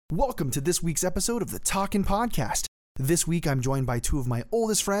Welcome to this week's episode of the Talkin' Podcast. This week I'm joined by two of my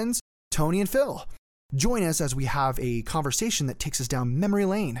oldest friends, Tony and Phil. Join us as we have a conversation that takes us down memory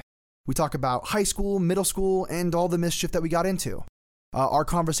lane. We talk about high school, middle school, and all the mischief that we got into. Our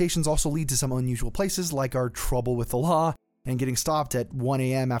conversations also lead to some unusual places like our trouble with the law and getting stopped at 1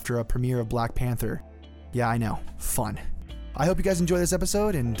 a.m. after a premiere of Black Panther. Yeah, I know. Fun. I hope you guys enjoy this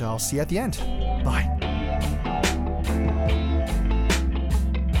episode, and I'll see you at the end. Bye.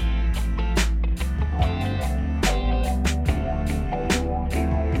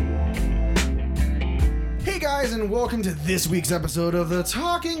 Hey guys, and welcome to this week's episode of the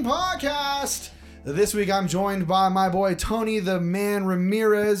Talking Podcast. This week I'm joined by my boy Tony the Man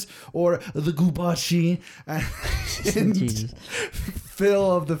Ramirez, or the Gubachi, and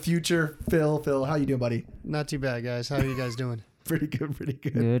Phil of the future. Phil, how you doing, buddy? Not too bad, guys. How are you guys doing? Pretty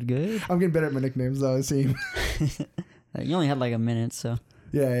good. Good. I'm getting better at my nicknames, though, it seems. You only had like a minute, so.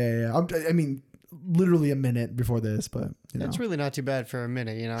 Yeah. I mean, literally a minute before this, but, you know. It's really not too bad for a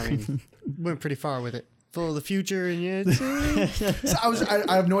minute, you know. I mean, went pretty far with it. Full of the future, and yeah. So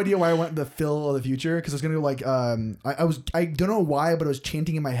I have no idea why I went the Phil of the future, because I was gonna go like I don't know why, but I was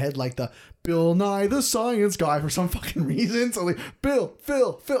chanting in my head like the Bill Nye the Science Guy for some fucking reason. So like Phil,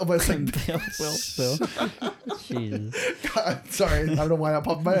 but it's like Phil. Jesus. God, sorry, I don't know why that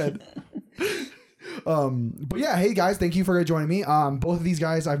popped in my head. But yeah, hey guys, thank you for joining me. Both of these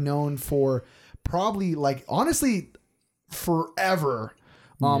guys I've known for probably like honestly forever.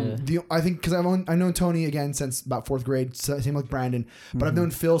 I think because I've known Tony again since about 4th grade, same like Brandon, but I've known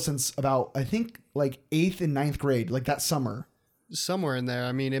Phil since about, I think like 8th and 9th grade, like that summer. Somewhere in there.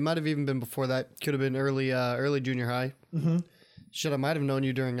 I mean, it might have even been before that. Could have been early junior high. Mm-hmm. Shit, I might have known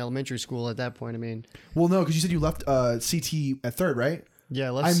you during elementary school at that point. I mean, well, no, because you said you left CT at 3rd, right? Yeah, I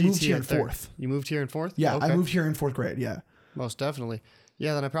left I CT moved here at in 3rd. 4th. You moved here in 4th? Yeah, okay. I moved here in 4th grade. Yeah, most definitely.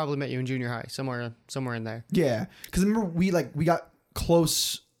 Yeah, then I probably met you in junior high, somewhere in there. Yeah, because remember we got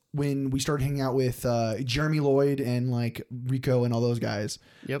close when we started hanging out with Jeremy Lloyd and like Rico and all those guys.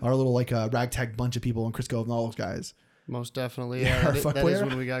 Yep. Our little like ragtag bunch of people and Chris Cove and all those guys. Most definitely. Yeah, that is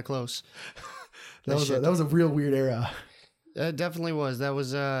when we got close. That was a real weird era. It definitely was. That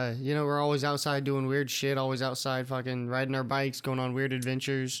was, we're always outside doing weird shit, always outside fucking riding our bikes, going on weird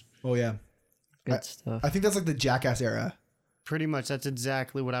adventures. Oh, yeah. Good stuff. I think that's like the Jackass era. Pretty much. That's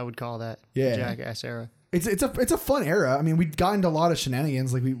exactly what I would call that. Yeah. The Jackass era. It's a fun era. I mean, we got into a lot of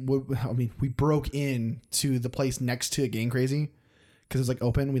shenanigans. Like we broke in to the place next to Game Crazy because it was like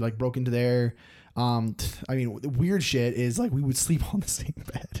open. We like broke into there. I mean, the weird shit is like we would sleep on the same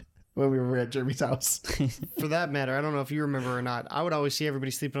bed when we were at Jeremy's house. For that matter, I don't know if you remember or not. I would always see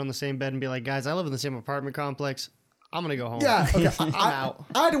everybody sleeping on the same bed and be like, guys, I live in the same apartment complex. I'm going to go home. Yeah. Okay. I'm out.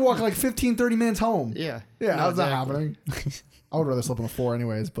 I had to walk like 15, 30 minutes home. Yeah. Yeah. No, How's that exactly. happening? I would rather sleep on the floor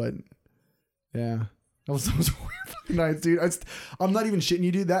anyways, but yeah. That was a weird fucking night, dude. I'm not even shitting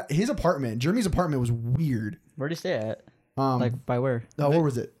you, dude. His apartment, Jeremy's apartment was weird. Where'd you stay at? Like by where? Where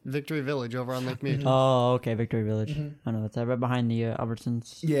was it? Victory Village over on Lake Mead. Oh, okay, Victory Village. I know that's right behind the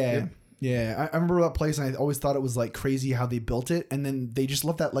Albertsons. Yeah. Yep. Yeah. I remember that place, and I always thought it was like crazy how they built it, and then they just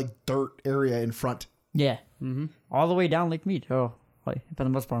left that like dirt area in front. Yeah. Mm-hmm. All the way down Lake Mead. Oh, like, for the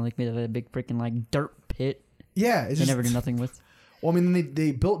most part, Lake Mead had a big freaking like dirt pit. Yeah. It's they just, never do nothing with. Well, I mean,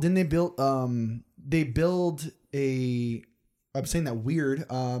 they build a. I'm saying that weird.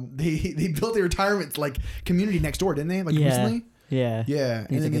 They built a retirement like community next door, didn't they? Like recently. Yeah. Yeah,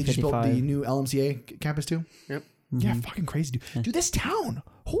 and then they just built the new LMCA campus too. Yep. Yeah, fucking crazy, dude. Dude, this town,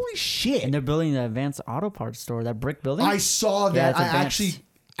 holy shit! And they're building the Advanced Auto Parts store, that brick building. I saw that. Yeah,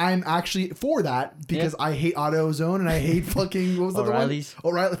 I'm actually for that because I hate AutoZone and I hate fucking what was the other one?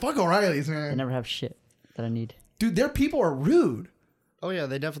 O'Reilly. Fuck O'Reilly's, man. They never have shit that I need. Dude, their people are rude. Oh yeah,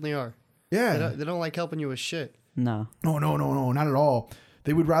 they definitely are. Yeah, they don't like helping you with shit. No, not at all.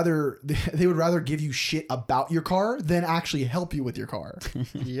 They would rather give you shit about your car than actually help you with your car.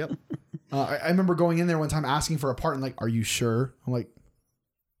 Yep. I remember going in there one time asking for a part and like, are you sure? I'm like,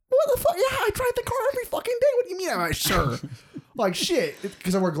 what the fuck? Yeah, I drive the car every fucking day. What do you mean I'm not sure? Like shit,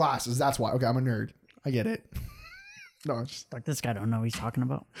 because I wear glasses. That's why. Okay, I'm a nerd. I get it. No, it's just like this guy don't know what he's talking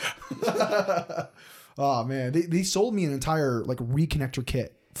about. Oh man, they sold me an entire like reconnector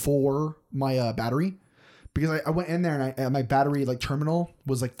kit for my battery. Because I went in there and my battery like terminal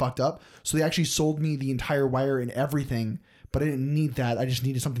was like fucked up. So they actually sold me the entire wire and everything, but I didn't need that. I just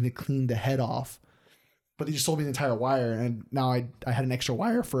needed something to clean the head off. But they just sold me the entire wire, and now I had an extra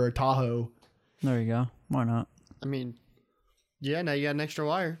wire for a Tahoe. There you go. Why not? I mean, yeah, now you got an extra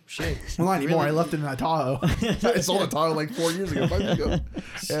wire. Shit. Well, not anymore. I left it in that Tahoe. I sold a Tahoe like 4 years ago, 5 years ago.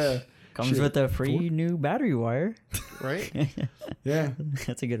 Yeah. Comes Shit. with a free new battery wire. Right? Yeah.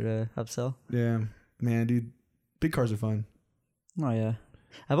 That's a good upsell. Yeah. Man, dude. Big cars are fun. Oh yeah,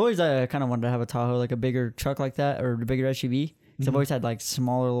 I've always kind of wanted to have a Tahoe, like a bigger truck like that, or a bigger SUV. Because I've always had like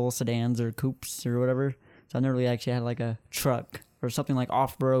smaller little sedans or coupes or whatever. So I never really actually had like a truck or something like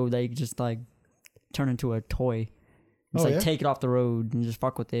off road that you could just like turn into a toy. Just like take it off the road and just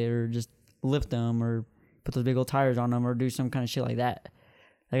fuck with it, or just lift them, or put those big old tires on them, or do some kind of shit like that.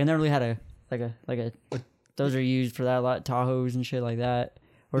 Like I never really had a those are used for that a lot, Tahoes and shit like that,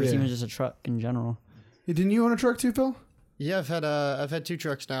 or just even just a truck in general. Yeah, didn't you own a truck too, Phil? Yeah, I've had 2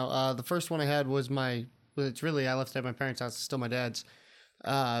 trucks now. The first one I had was I left it at my parents' house. It's still my dad's.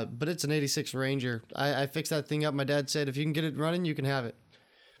 But it's an 86 Ranger. I fixed that thing up. My dad said, if you can get it running, you can have it.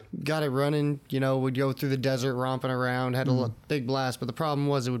 Got it running, would go through the desert romping around, had a big blast. But the problem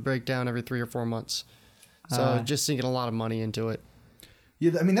was it would break down every 3 or 4 months. So just sinking a lot of money into it.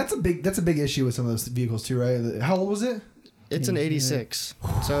 Yeah, I mean, that's a big issue with some of those vehicles too, right? How old was it? It's an 86.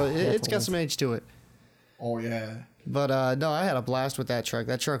 So it's got some age to it. Oh, yeah. But no, I had a blast with that truck.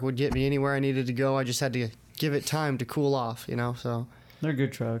 That truck would get me anywhere I needed to go. I just had to give it time to cool off, so. They're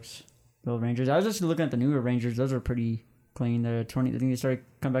good trucks, the old Rangers. I was just looking at the newer Rangers. Those are pretty clean. I think they started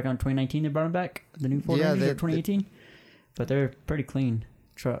coming back on 2019. They brought them back, the new Ford Rangers, or 2018. But they're pretty clean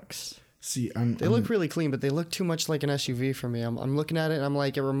trucks. See, they look really clean, but they look too much like an SUV for me. I'm looking at it, and I'm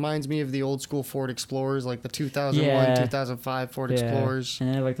like, it reminds me of the old school Ford Explorers, like the 2001, 2005 Ford Explorers.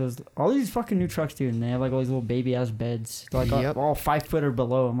 And they have like all these fucking new trucks, dude, and they have like all these little baby ass beds. They're like all 5 foot or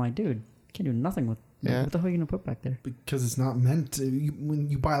below. I'm like, dude, can't do nothing with. Yeah. What the hell are you gonna put back there? Because it's not meant to. When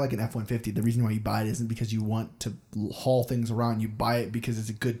you buy like an F-150, the reason why you buy it isn't because you want to haul things around. You buy it because it's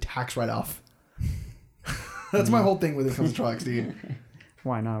a good tax write-off. That's my whole thing when it comes to trucks, dude.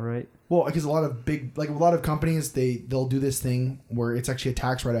 Why not, right? Well, because a lot of companies, they'll do this thing where it's actually a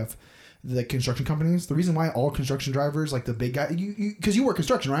tax write-off. The construction companies, the reason why all construction drivers, like the big guy, because you work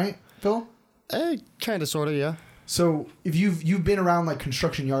construction, right, Phil? Kind of, sort of, yeah. So if you've been around like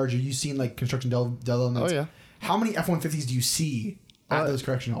construction yards, or you've seen like construction developments, oh yeah. How many F-150s do you see at those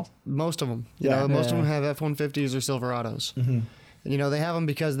correction halls? Most of them. Yeah. Most of them have F-150s or Silverados. Mm-hmm. And, they have them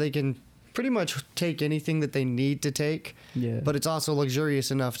because they can pretty much take anything that they need to take. Yeah. But it's also luxurious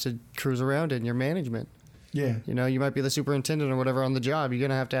enough to cruise around in your management. Yeah. You might be the superintendent or whatever on the job. You're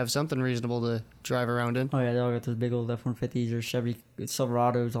going to have something reasonable to drive around in. Oh, yeah, they all got those big old F-150s or Chevy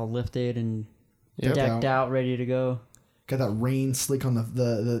Silverados all lifted and Yep. decked out, ready to go. Got that rain slick on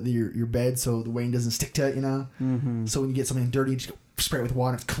your bed so the rain doesn't stick to it, Mm-hmm. So when you get something dirty, you just spray it with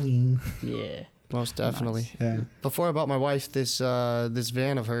water, it's clean. Yeah. Most definitely. Nice. Yeah. Before I bought my wife this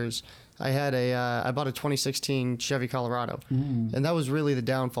van of hers, I bought a 2016 Chevy Colorado. Mm. And that was really the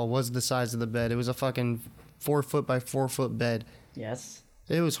downfall, was the size of the bed. It was a fucking 4 foot by 4 foot bed. Yes.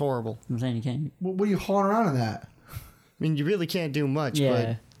 It was horrible. I'm saying you can't. What are you hauling around in that? I mean, you really can't do much,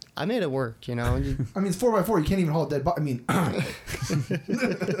 but I made it work, I mean, it's 4x4. You can't even haul a dead body. I mean,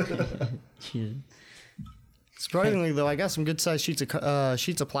 Jesus. surprisingly though, I got some good sized sheets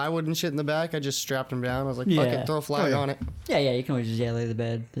of plywood and shit in the back. I just strapped them down. I was like, fuck it, throw a flag on it. Yeah, you can always just lay the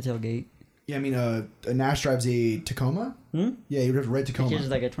bed, the tailgate. yeah, I mean, Nash drives a Tacoma. Hmm? Yeah, he drives a red Tacoma. It's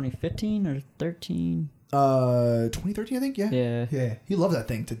like a 2015 or 13. 2013, I think. Yeah. Yeah. Yeah, he loves that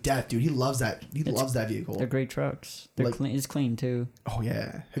thing to death, dude. He loves that. He loves that vehicle. They're great trucks. They're Like- clean. It's clean too. Oh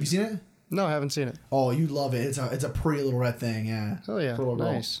yeah. Have you seen it? No, I haven't seen it. Oh, you love it. It's a pretty little red thing. Yeah. Oh yeah, For a little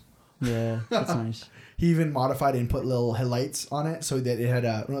girl. nice. Yeah, that's nice. He even modified it and put little headlights on it so that it had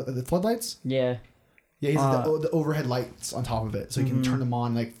the floodlights. Yeah. Yeah, he's the overhead lights on top of it, so you can turn them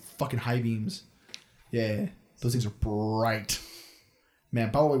on like fucking high beams. Yeah, those things are bright.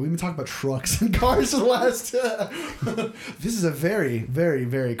 Man, by the way, we've been talking about trucks and cars for the last. This is a very, very,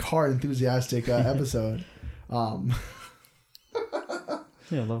 very car enthusiastic episode. Yeah,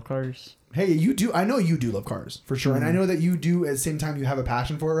 love cars. Hey, you do. I know you do love cars for sure, and I know that you do. At the same time, you have a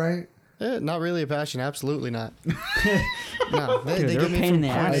passion for it, right? Not really a passion. Absolutely not. No, they Dude, they're get a me pain from in the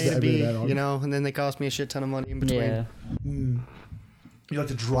point ass. A I to B, agree with that. and then they cost me a shit ton of money in between. Yeah. You like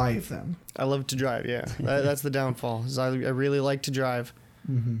to drive them. I love to drive. Yeah, that's the downfall. Is I really like to drive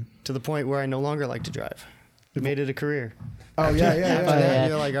to the point where I no longer like to drive. Made it a career. Oh After yeah. that,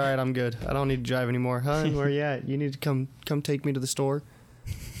 you're like, all right, I'm good. I don't need to drive anymore. Huh? Where you at? You need to come take me to the store.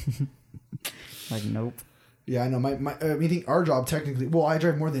 Like, nope. Yeah, I know. I think our job technically. Well, I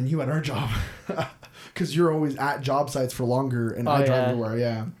drive more than you at our job, because you're always at job sites for longer, and I drive everywhere.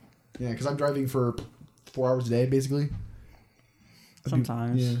 Yeah, because I'm driving for 4 hours a day, basically.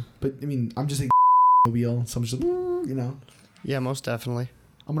 Sometimes. Yeah, but I mean, I'm just a wheel, so I'm just, Yeah, most definitely.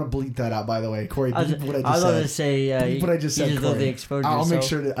 I'm gonna bleep that out. By the way, Corey, I was, bleep what I I just was said. going to say, Bleep what I just said, you just love Corey. the exposure. I'll make so-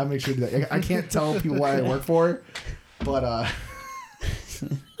 sure to. I'll make sure to do that. I can't tell people what I work for, but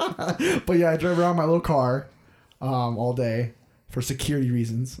but yeah, I drive around my little car, all day for security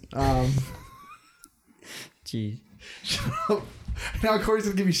reasons. Jeez. Now Corey's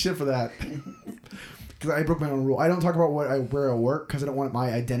gonna give me shit for that. Because I broke my own rule. I don't talk about where I work because I don't want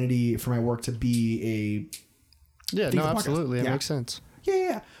my identity for my work to be Yeah, Think no, of the podcast. absolutely. It Yeah. makes sense.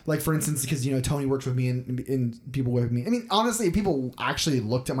 yeah. Like for instance, because Tony works with me and people with me. I mean, honestly, if people actually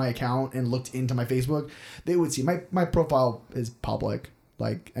looked at my account and looked into my Facebook, they would see my profile is public.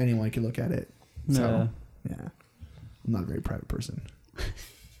 Like anyone can look at it. So yeah, I'm not a very private person.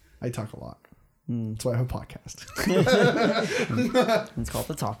 I talk a lot. That's why I have a podcast. It's called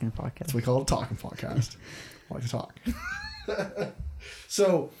the Talking Podcast. That's what we call it, a talking podcast. I like to talk.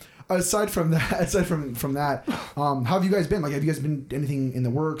 So, aside from that, how have you guys been? Like, have you guys been anything in the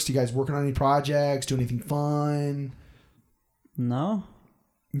works? You guys working on any projects? Do anything fun? No?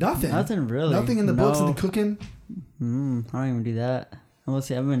 Nothing. Nothing really. Nothing in the books and No. the cooking. I don't even do that. I've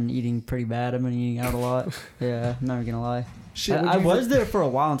been eating pretty bad. I've been eating out a lot. Yeah, I'm not even gonna lie. Shit. I was there for a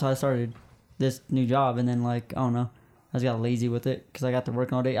while until I started this new job, and then I don't know, I just got lazy with it because I got to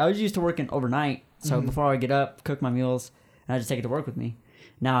working all day. I was used to working overnight, so before I get up, cook my meals, and I just take it to work with me.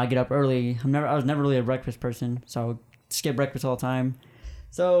 Now I get up early. I was never really a breakfast person, so I would skip breakfast all the time.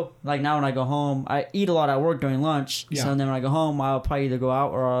 So now when I go home, I eat a lot at work during lunch. Yeah. So then when I go home, I'll probably either go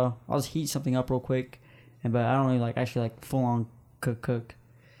out or I'll just heat something up real quick. But I don't really actually full on cook.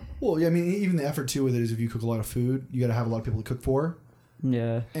 Well, yeah. I mean, even the effort too with it is if you cook a lot of food, you got to have a lot of people to cook for.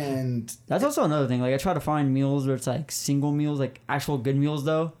 Yeah. And That's also another thing. I try to find meals where it's single meals, actual good meals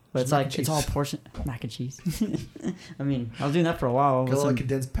though. But Just mac and it's cheese. all portion mac and cheese. I mean, I was doing that for a while. got with a lot some-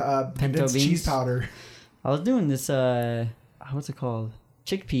 of condensed beans. cheese powder. I was doing this what's it called?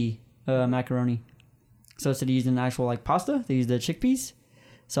 Chickpea macaroni. So instead of using actual pasta, they use the chickpeas.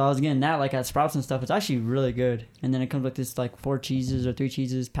 So I was getting that at Sprouts and stuff. It's actually really good. And then it comes with this 4 cheeses or 3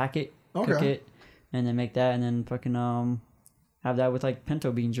 cheeses packet. Cook Okay. it and then make that and then fucking have that with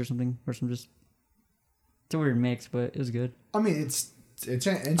pinto beans or something or some just. It's a weird mix, but it was good. I mean, it's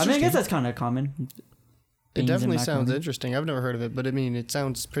interesting. I mean, I guess that's kind of common. It Beans and definitely sounds macaroni. interesting. I've never heard of it, but I mean, it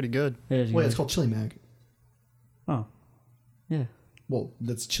sounds pretty good. It is Wait, good. it's called chili mag. Oh, yeah, Well,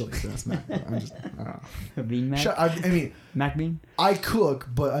 that's chili. So that's mac. I'm just. I don't know. a bean mac. I mean, Mac bean. I cook,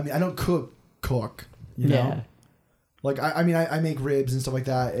 but I mean, I don't cook. You know. Yeah. I make ribs and stuff like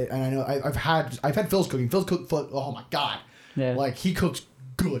that, and I know I've had Phil's cooking. Phil's cooked. Oh my god. Yeah. He cooks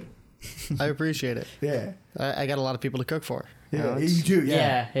good. I appreciate it. Yeah. I got a lot of people to cook for. You know, Yeah. it's- You do.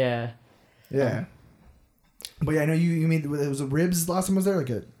 Yeah. Yeah. Yeah. But yeah, I know you made it was a ribs last time I was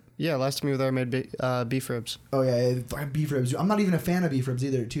there. yeah, last time you were there, I made beef ribs. Oh yeah, beef ribs. I'm not even a fan of beef ribs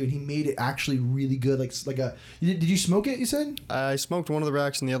either, too. And he made it actually really good. Did you smoke it? You said? I smoked one of the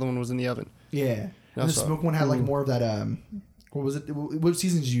racks, and the other one was in the oven. Yeah. No, And the so- smoke one had more of that. What was it? What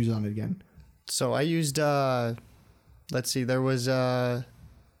seasons did you use on it again? So I used, let's see, there was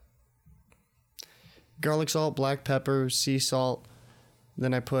garlic salt, black pepper, sea salt.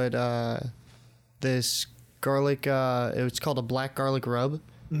 Then I put this garlic, it's called a black garlic rub.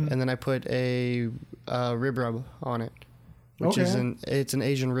 And then I put a rib rub on it, which is Okay. it's an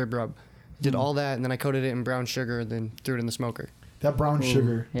Asian rib rub. Did all that, and then I coated it in brown sugar, and then threw it in the smoker. That brown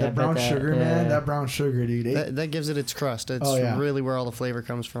sugar. Yeah, I that bet brown that- sugar, man. yeah. That brown sugar, dude. That gives it its crust. It's Oh, yeah. really where all the flavor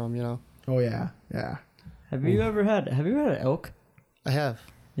comes from, you know. Oh, yeah. Yeah. Have you ever had elk? I have.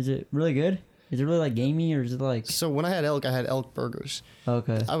 Is it really good? Is it really gamey or is it So when I had elk burgers.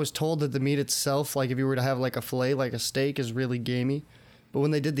 Okay. I was told that the meat itself, if you were to have a fillet, like a steak, is really gamey. But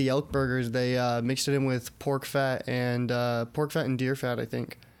when they did the elk burgers, they mixed it in with pork fat and deer fat, I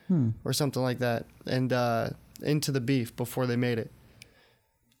think, or something like that, and into the beef before they made it.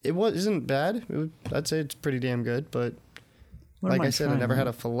 It isn't bad. I'd say it's pretty damn good, but What am like I said, I trying never to- had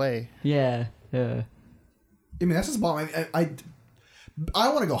a fillet. Yeah. Yeah. I mean, that's just about. I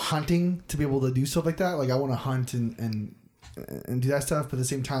want to go hunting to be able to do stuff like that. I want to hunt and do that stuff, but at the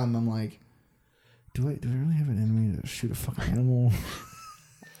same time, I'm like, do I really have an enemy to shoot a fucking animal?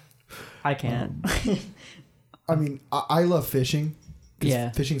 I can't. I mean, I love fishing. 'Cause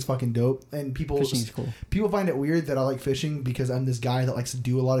Yeah. fishing's fucking dope, and Fishing's cool. people find it weird that I like fishing because I'm this guy that likes to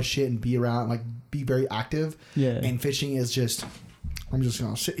do a lot of shit and be around, be very active. Yeah. And fishing is just, I'm just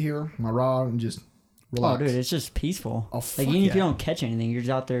gonna sit here, my rod, and just relax. Oh, dude, it's just peaceful. Oh, fuck even if yeah. you don't catch anything, you're just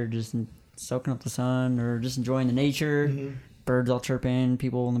out there just soaking up the sun or just enjoying the nature. Mm-hmm. Birds all chirping,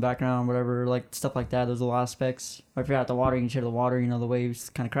 people in the background, whatever, stuff like that. Those little aspects. Or if you're at the water, you can share the water. The waves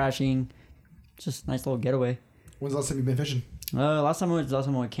kind of crashing. Just a nice little getaway. When's the last time you've been fishing? Last time I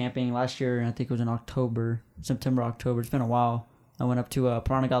went camping last year. I think it was in September, October. It's been a while. I went up to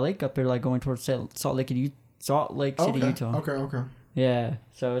Pahranagat Lake up there, like going towards Salt Lake City, Utah. Okay. Yeah,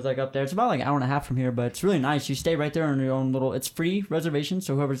 so it's like up there. It's about like an hour and a half from here, but it's really nice. You stay right there on your own little. It's free reservation,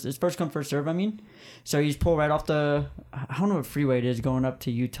 so it's first come first serve. I mean, so you just pull right off I don't know what freeway it is going up to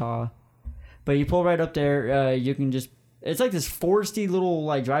Utah, but you pull right up there. You can just. It's like this foresty little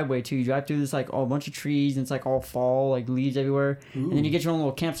like driveway too. You drive through this like a bunch of trees and it's like all fall, like leaves everywhere, and then you get your own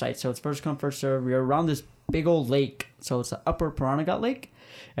little campsite. So it's first come first serve. You're around this big old lake, so it's the Upper Pahranagat Lake.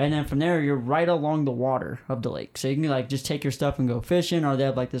 And then from there, you're right along the water of the lake. So you can like just take your stuff and go fishing, or they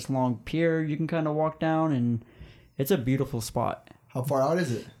have like this long pier you can kind of walk down, and it's a beautiful spot. How far out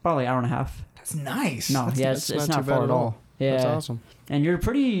is it? Probably an hour and a half. That's nice. No, it's not far at all. Yeah, that's awesome. And you're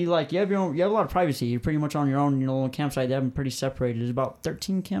pretty like you have a lot of privacy. You're pretty much on your own. Your little campsite. They have them pretty separated. There's about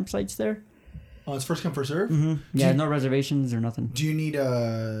 13 campsites there. Oh, it's first come first serve. Mm-hmm. Yeah, no reservations or nothing. Do you need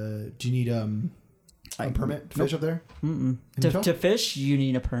a permit to fish up there? To fish, you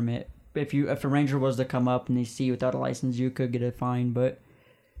need a permit. If a ranger was to come up and they see you without a license, you could get a fine. But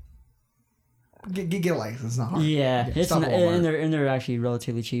get a license. It's not hard. Yeah, and they're actually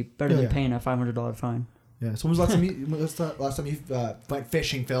relatively cheap. Better than paying a $500 fine. Yeah. So when was the last time you went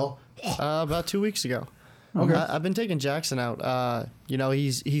fishing, Phil? About 2 weeks ago. Okay. I've been taking Jackson out.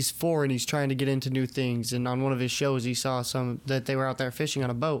 He's 4 and he's trying to get into new things. And on one of his shows, he saw that they were out there fishing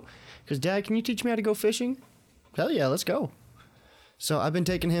on a boat. He goes, Dad, can you teach me how to go fishing? Hell yeah, let's go. So I've been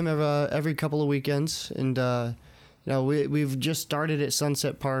taking him every couple of weekends, and we've just started at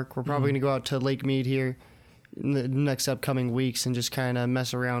Sunset Park. We're probably going to go out to Lake Mead here in the next upcoming weeks and just kind of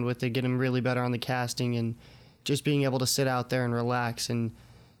mess around with it, get him really better on the casting, and just being able to sit out there and relax. And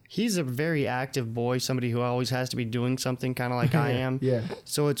he's a very active boy, somebody who always has to be doing something, kind of like I am. Yeah.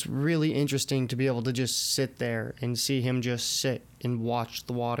 So it's really interesting to be able to just sit there and see him just sit and watch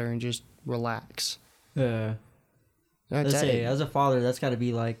the water and just relax. Yeah. Let's say, as a father, that's got to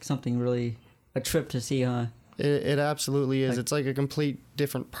be like something really, a trip to see, huh? It absolutely is. It's like a complete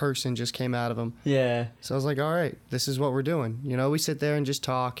different person just came out of him. Yeah. So I was like, all right, this is what we're doing. We sit there and just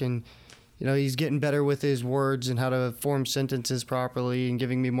talk, and he's getting better with his words and how to form sentences properly and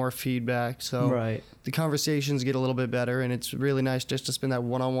giving me more feedback. So right. The conversations get a little bit better, and it's really nice just to spend that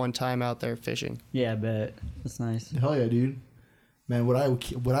one-on-one time out there fishing. Yeah, I bet. That's nice. Hell yeah, dude. Man, what I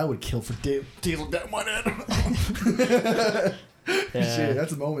would kill for Diesel down my head. Yeah. Shit,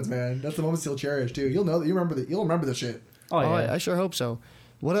 that's the moments, man. That's the moments you'll cherish too. You'll remember the shit. Oh yeah. I sure hope so.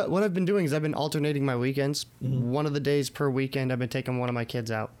 What I've been doing is I've been alternating my weekends. Mm-hmm. One of the days per weekend, I've been taking one of my kids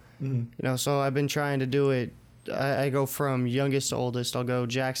out. Mm-hmm. So I've been trying to do it. I go from youngest to oldest. I'll go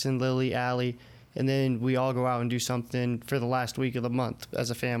Jackson, Lily, Allie, and then we all go out and do something for the last week of the month as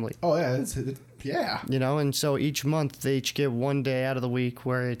a family. Oh yeah, yeah. And so each month they each get one day out of the week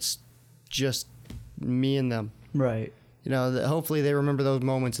where it's just me and them. Right. Hopefully they remember those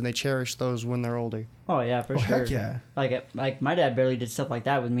moments and they cherish those when they're older. Oh yeah, for sure. Heck yeah. Like my dad barely did stuff like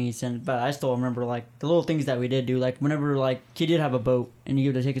that with me, but I still remember like the little things that we did do. Like whenever like he did have a boat and he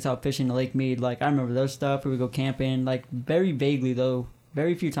would take us out fishing to Lake Mead. Like I remember those stuff. We would go camping. Like very vaguely though.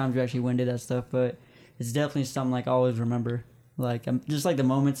 Very few times we actually went to that stuff, but it's definitely something like I always remember. Like just like the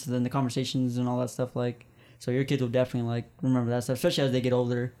moments and then the conversations and all that stuff. Like so your kids will definitely like remember that stuff, especially as they get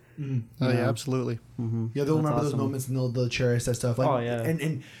older. Oh yeah, absolutely. Mm-hmm. Yeah, they'll remember those moments and they'll cherish that stuff. Like, oh yeah.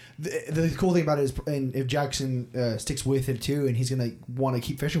 And the cool thing about it is, and if Jackson sticks with it too, and he's gonna want to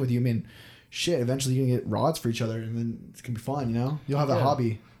keep fishing with you, I mean, shit, eventually you're gonna get rods for each other, and then it's gonna be fun. You'll have that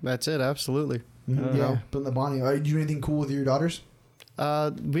hobby. That's it. Absolutely. Mm-hmm. Yeah, building the bonding. Do you do anything cool with your daughters?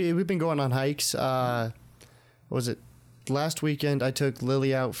 We've been going on hikes. What was it? Last weekend, I took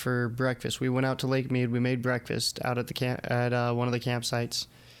Lily out for breakfast. We went out to Lake Mead. We made breakfast out at one of the campsites.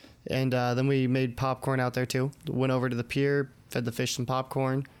 And then we made popcorn out there, too. Went over to the pier, fed the fish some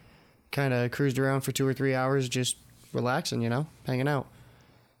popcorn, kind of cruised around for 2 or 3 hours, just relaxing, hanging out.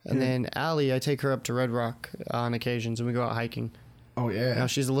 And then Allie, I take her up to Red Rock on occasions, and we go out hiking. Oh, yeah. Now,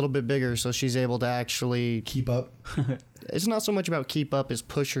 she's a little bit bigger, so she's able to actually... keep up? It's not so much about keep up as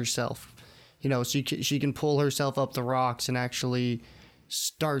push herself. She can pull herself up the rocks and actually...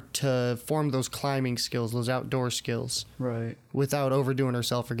 start to form those climbing skills, those outdoor skills, right? Without overdoing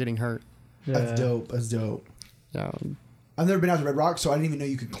herself or getting hurt. Yeah. That's dope. Yeah. I've never been out to Red Rock, so I didn't even know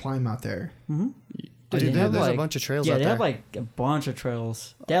you could climb out there. Mm-hmm. Dude, there's a bunch of trails out there. Yeah, they have like a bunch of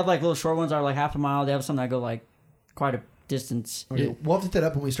trails. They have like little short ones that are like half a mile. They have some that go like quite a distance. Okay. We'll have to hit that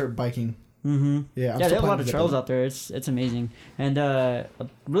up when we start biking. Mm-hmm. Yeah, they have a lot of trails out there. It's amazing, and a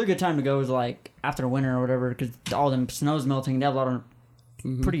really good time to go is like after winter or whatever, because all the snow's melting. They have a lot of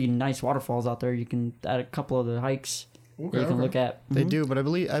pretty nice waterfalls out there. You can add a couple of the hikes that you can look at. They do, but I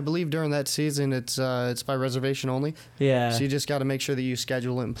believe during that season it's by reservation only. Yeah. So you just got to make sure that you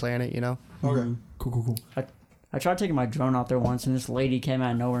schedule it and plan it. Okay. Cool. I tried taking my drone out there once, and this lady came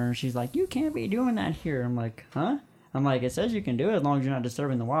out of nowhere, and she's like, "You can't be doing that here." I'm like, "Huh?" I'm like, "It says you can do it as long as you're not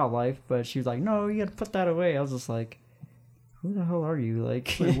disturbing the wildlife." But she was like, "No, you got to put that away." I was just like, "Who the hell are you?"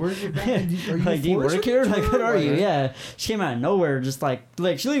 Like, Wait, where's your back? Are you like, do you work here? Like, what are you? Yeah. She came out of nowhere, just like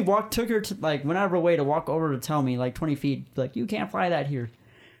she really took her to, like, went out of her way to walk over to tell me, like, 20 feet, like, "You can't fly that here."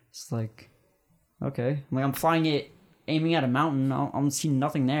 It's like, okay. I'm like, I'm flying it, aiming at a mountain. I'm seeing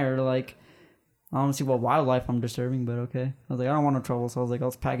nothing there. Like, I don't see what wildlife I'm disturbing, but okay. I was like, I don't want no trouble, so I was like, I'll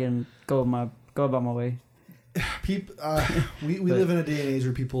just pack it and go about my way. People, we live in a day and age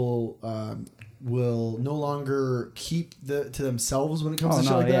where people will no longer keep to themselves when it comes to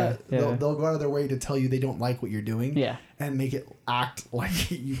shit like that. Yeah. They'll go out of their way to tell you they don't like what you're doing. Yeah. And make it act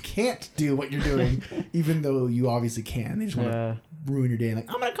like you can't do what you're doing, even though you obviously can. They just want to ruin your day. And like,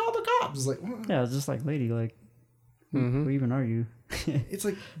 I'm gonna call the cops. It's like, yeah, it's just like, lady, like, who even are you? It's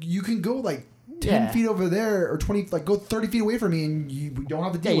like you can go like 10 feet over there or 20, like go 30 feet away from me, and we don't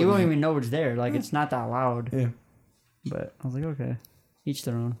have to deal with it. You won't even know it's there. Like, it's not that loud. Yeah. But I was like, okay, each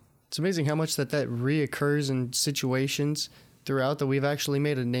their own. It's amazing how much that reoccurs in situations throughout that we've actually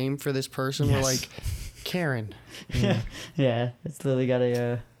made a name for this person. Yes. We're like, Karen. Yeah, it's literally got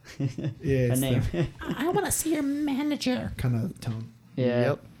a name. I want to see your manager. Kind of tone. Yeah.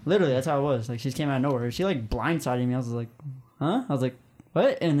 Yep. Literally, that's how it was. Like, she just came out of nowhere. She, like, blindsided me. I was like, huh? I was like,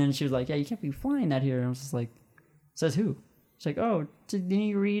 what? And then she was like, yeah, you can't be flying that here. And I was just like, says who? She's like, oh, didn't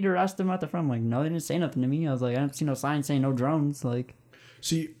you read or ask them at the front? I'm like, no, they didn't say nothing to me. I was like, I don't see no sign saying no drones. Like,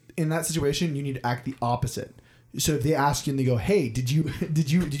 See, in that situation, you need to act the opposite. So if they ask you and they go, "Hey, did you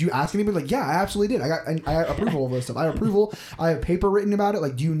ask anybody?" Like, yeah, I absolutely did. I have approval of this stuff. I have approval. I have paper written about it.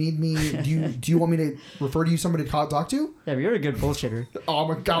 Like, do you need me? Do you want me to refer to you somebody to talk to? yeah, but you're a good bullshitter. Oh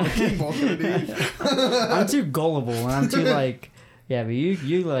my god, I'm a king bullshitter, dude. I'm too gullible, and I'm too, like, yeah, but you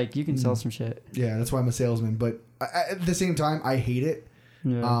can sell some shit. Yeah, that's why I'm a salesman. But at the same time, I hate it.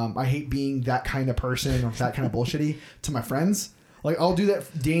 Yeah. I hate being that kind of person or that kind of bullshitty to my friends. Like, I'll do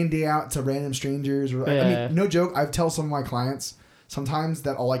that day in, day out to random strangers. Or I mean, no joke. I tell some of my clients sometimes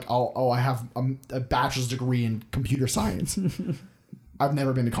that I have a bachelor's degree in computer science. I've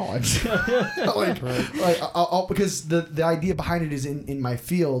never been to college. Because the idea behind it is in my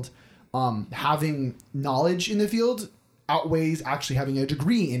field, having knowledge in the field outweighs actually having a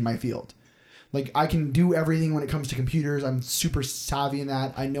degree in my field. Like, I can do everything when it comes to computers. I'm super savvy in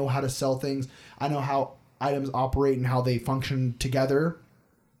that. I know how to sell things. I know how items operate and how they function together.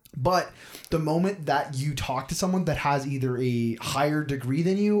 But the moment that you talk to someone that has either a higher degree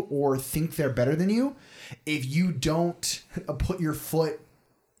than you or think they're better than you, if you don't put your foot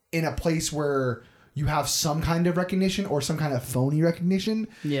in a place where you have some kind of recognition or some kind of phony recognition,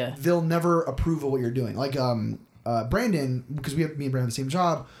 they'll never approve of what you're doing. Like Brandon, because me and Brandon have the same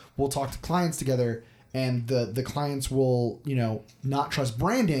job, we'll talk to clients together. And the clients will, not trust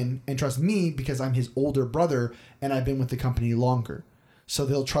Brandon and trust me because I'm his older brother and I've been with the company longer. So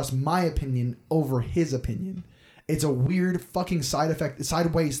they'll trust my opinion over his opinion. It's a weird fucking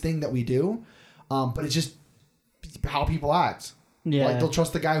sideways thing that we do. But it's just how people act. Yeah. Like, they'll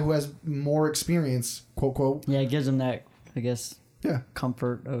trust the guy who has more experience, quote, quote. Yeah, it gives them that, I guess, Yeah.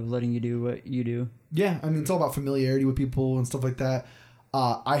 comfort of letting you do what you do. Yeah, I mean, it's all about familiarity with people and stuff like that.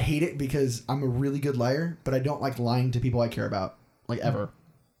 I hate it because I'm a really good liar, but I don't like lying to people I care about, like, ever.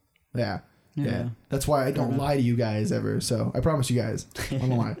 Yeah. That's why I don't lie to you guys ever. So I promise you guys, I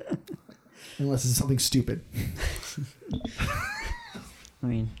don't lie. Unless it's something stupid. I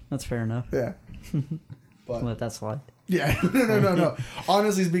mean, that's fair enough. Yeah. But Let that slide. yeah, no.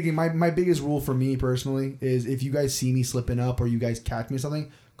 Honestly speaking, my biggest rule for me personally is if you guys see me slipping up or you guys catch me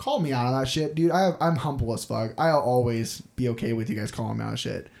something, call me out on that shit, dude. I'm humble as fuck. I'll always be okay with you guys calling me out on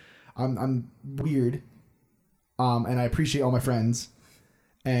shit. I'm weird, and I appreciate all my friends.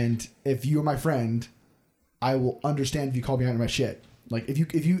 And if you're my friend, I will understand if you call me out on my shit. Like, if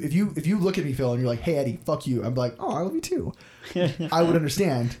you look at me, Phil, and you're like, "Hey, Eddie, fuck you," I'm like, "Oh, I love you too." I would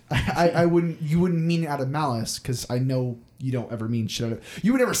understand. I wouldn't. You wouldn't mean it out of malice because I know you don't ever mean shit out of.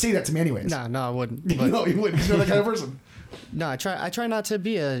 You would never say that to me, anyways. No, I wouldn't. No, you wouldn't. 'Cause you're that kind of person. No, I try not to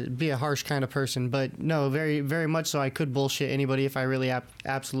be a harsh kind of person, but no, very very much so. I could bullshit anybody if I really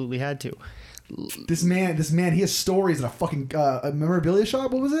absolutely had to. This man, he has stories in a fucking a memorabilia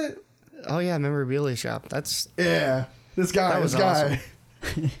shop. What was it? Oh yeah, memorabilia shop. That's Yeah, this guy. That was guy.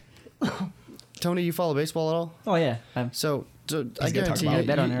 Tony. You follow baseball at all? Oh, yeah. So I gonna talk guarantee about you, it.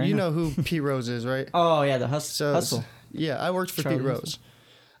 Bet on it right you now. know who Pete Rose is, right? Oh, yeah, the hustle. Yeah, I worked for Charlie Pete Rose.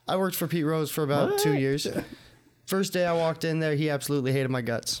 I worked for Pete Rose for about 2 years. First day I walked in there, he absolutely hated my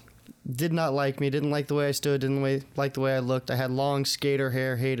guts. Did not like me, didn't like the way I stood, like the way I looked. I had long skater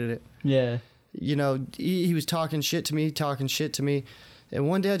hair, hated it. Yeah. You know, he was talking shit to me. And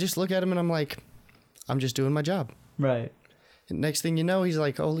one day I just look at him and I'm like, I'm just doing my job. Right. And next thing you know, he's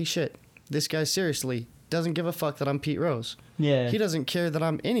like, holy shit, this guy seriously doesn't give a fuck that I'm Pete Rose. Yeah. He doesn't care that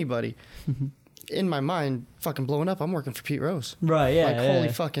I'm anybody. In my mind, fucking blowing up, I'm working for Pete Rose. Right, yeah. Like, yeah. holy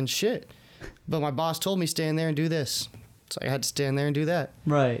fucking shit. But my boss told me stand there and do this. So I had to stand there and do that.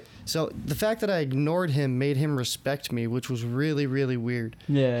 Right. So the fact that I ignored him made him respect me, which was really, really weird.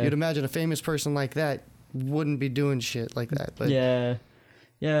 Yeah. You'd imagine a famous person like that wouldn't be doing shit like that. But Yeah.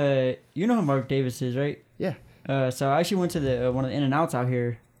 Yeah. You know who Mark Davis is, right? yeah. So I actually went to the one of the In-N-Outs out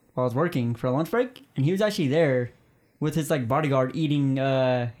here while I was working for a lunch break, and he was actually there with his like bodyguard eating.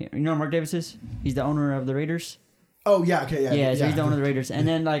 You know who Mark Davis is? He's the owner of the Raiders. Oh yeah, okay, yeah. Yeah, so he's the owner of the Raiders. And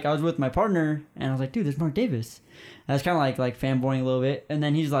then like I was with my partner, and I was like, dude, there's Mark Davis. I was kind of like fanboying a little bit, and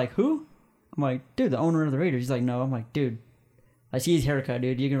then he's like, who? I'm like, dude, the owner of the Raiders. He's like, no. I'm like, dude, I see his haircut,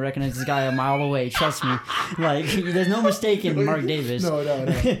 dude. You can recognize this guy a mile away. Trust me. Like, there's no mistaking Mark Davis. No.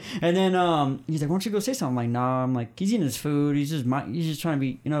 And then he's like, why don't you go say something? I'm like, nah. I'm like, he's eating his food. He's just trying to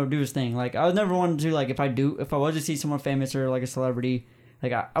be, do his thing. Like, I was never wanted to, like, if I was to see someone famous or like a celebrity,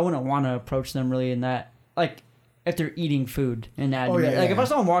 like I wouldn't want to approach them really in that, like, if they're eating food and that. If I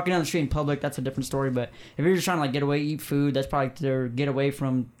saw them walking down the street in public, that's a different story. But if you're just trying to like get away, eat food, that's probably their get away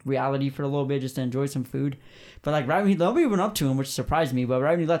from reality for a little bit, just to enjoy some food. But like right when nobody went up to him, which surprised me. But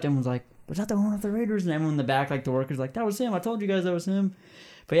right when he left, everyone was like, "Was that the one of the Raiders?" And everyone in the back, like the workers, like, "That was him. I told you guys that was him."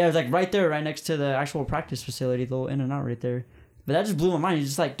 But yeah, it was like right there, right next to the actual practice facility, the little In-N-Out right there. But that just blew my mind. He's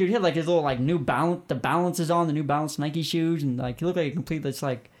just like, dude, he had like his little like New Balance, the Balances on, the New Balance Nike shoes, and like he looked like a complete. It's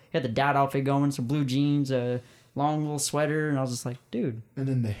like he had the dad outfit going, some blue jeans, long little sweater, and I was just like, dude. And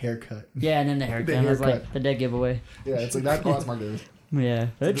then the haircut. Yeah, and then the haircut. I was like, the dead giveaway. Yeah, it's like that. Oh, that's Mark Davis. Yeah,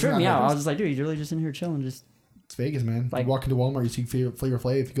 it tripped me out. I was just like, dude, he's really just in here chilling, just. It's Vegas, man. Like, you walk into Walmart, you see Flavor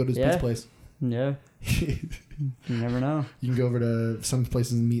Flav. If you go to his pizza place, yeah, you never know. You can go over to some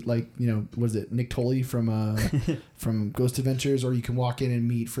places and meet like what is it, Nick Tolley from from Ghost Adventures, or you can walk in and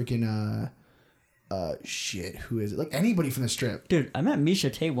meet freaking shit. Who is it? Like anybody from the strip. Dude, I met Misha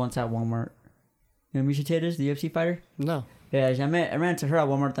Tate once at Walmart. You know who Misha Tate is, the UFC fighter? No. Yeah, I ran into her at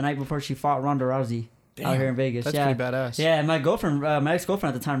Walmart the night before she fought Ronda Rousey. Damn. Out here in Vegas. That's pretty badass. Yeah, my girlfriend, my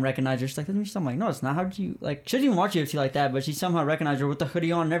ex-girlfriend at the time recognized her. She's like, I'm like, no, it's not. How did you, like, she didn't even watch UFC like that, but she somehow recognized her with the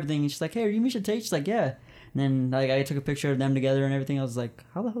hoodie on and everything. And she's like, hey, are you Misha Tate? She's like, yeah. And then, like, I took a picture of them together and everything. I was like,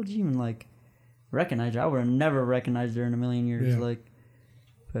 how the hell did you even, like, recognize her? I would have never recognized her in a million years. Yeah. Like,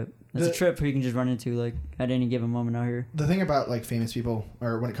 but it's a trip who you can just run into, like, at any given moment out here. The thing about, like, famous people,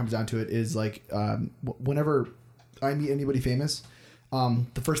 or when it comes down to it, is, like, whenever I meet anybody famous,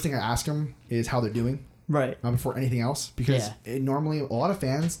 the first thing I ask them is how they're doing. Right. Before anything else. Because normally a lot of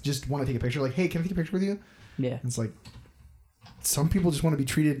fans just want to take a picture. Like, hey, can I take a picture with you? Yeah. And it's like, some people just want to be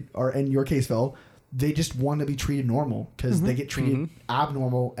treated, or in your case, Phil, they just want to be treated normal because they get treated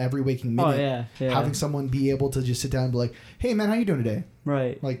abnormal every waking minute. Oh, yeah. Having someone be able to just sit down and be like, hey, man, how you doing today?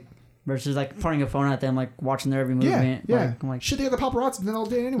 Right. Like, versus like pointing a phone at them, like watching their every movement. Yeah. Like, I'm like, shit, they got the paparazzi then all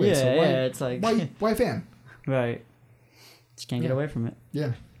day anyway. Yeah, so it's like, why a fan? Right. Just can't get away from it.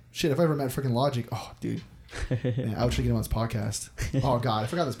 Yeah. Shit, if I ever met freaking Logic, oh, dude. Man, I would should get him on this podcast. Oh, God, I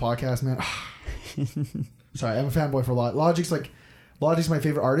forgot this podcast, man. Sorry, I'm a fanboy for Logic's my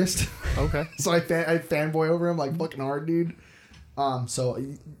favorite artist. Okay. So I fanboy over him like fucking hard, dude. So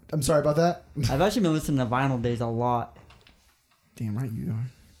I'm sorry about that. I've actually been listening to Vinyl Days a lot. Damn right you are.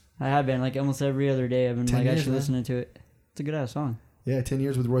 I have been, like, almost every other day. I've been, 10 like, years, actually man. listening to it. It's a good-ass song. Yeah, 10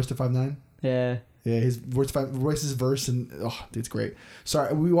 years with Royce da 5'9". Yeah. Yeah, Royce's verse and dude, it's great.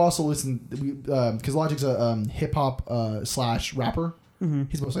 Sorry, we also listen because Logic's a hip hop / rapper. Mm-hmm.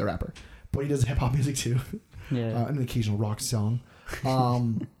 He's mostly a rapper, but he does hip hop music too. Yeah, and an occasional rock song.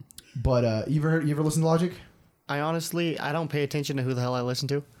 But you ever listen to Logic? I don't pay attention to who the hell I listen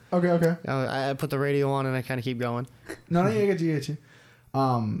to. Okay. I put the radio on and I kind of keep going. No, I get you.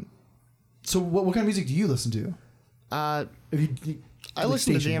 So what kind of music do you listen to? I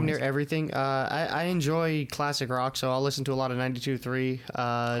listen to damn near everything. I enjoy classic rock, so I'll listen to a lot of 92.3,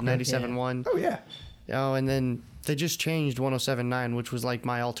 97.1. Oh, yeah. And then they just changed 107.9, which was like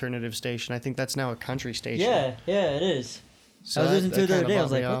my alternative station. I think that's now a country station. Yeah, it is. So I was listening to it the other day. I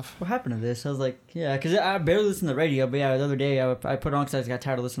was like, what what happened to this? I was like, yeah, because I barely listen to the radio. But yeah, the other day I put it on because I just got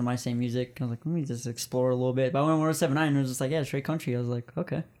tired of listening to my same music. I was like, let me just explore a little bit. But when 107.9, it was just like, yeah, straight country. I was like,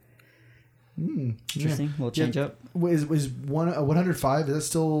 okay. Interesting. We'll change up. Is 105? Is that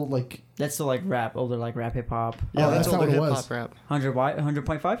still like? That's still like rap, older like rap hip hop. Yeah, Oh, that's that's not older what it hip was. hop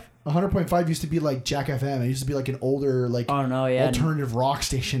rap. 100.5? 100.5 used to be like Jack FM. It used to be like an older like Oh no, yeah. alternative rock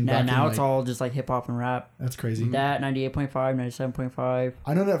station. Yeah, back now in, it's like, all just like hip hop and rap. That's crazy. That 98.5, 97.5.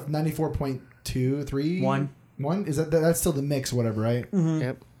 I know that 94.2, 3, One. Is that's still the mix, whatever, right?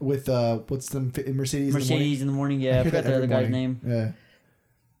 Yep. With what's the Mercedes? Mercedes in the morning. I Yeah, I hear forgot that the every other guy's morning. name. Yeah.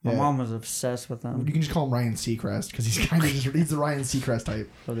 My Yeah. mom was obsessed with them. You can just call him Ryan Seacrest because he's kind of he's the Ryan Seacrest type.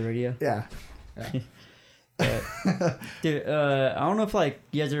 For the radio. Yeah. Dude, I don't know if like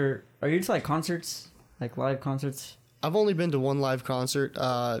you guys are you into like concerts, like live concerts? I've only been to one live concert.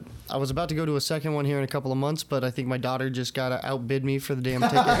 I was about to go to a second one here in a couple of months, but I think my daughter just got to outbid me for the damn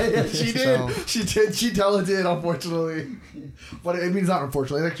ticket. Yeah, she did. So- She did. She totally did. Unfortunately, but it means not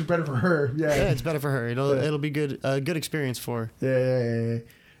unfortunately. It's actually better for her. Yeah, Yeah. it's better for her. It'll be good. A good experience for her.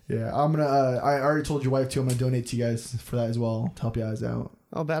 Yeah. I'm gonna. I already told your wife too. I'm gonna donate to you guys for that as well to help you guys out.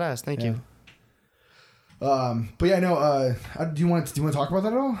 Oh, badass! Thank you. But yeah, no. Do you want to talk about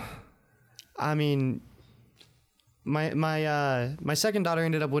that at all? I mean, my second daughter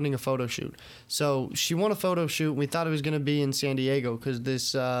ended up winning a photo shoot. So she won a photo shoot. We thought it was going to be in San Diego because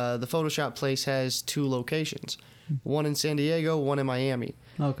this the Photoshop place has 2 locations, one in San Diego, one in Miami.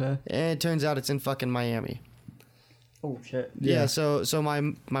 Okay. And it turns out it's in fucking Miami. Oh shit. Yeah. So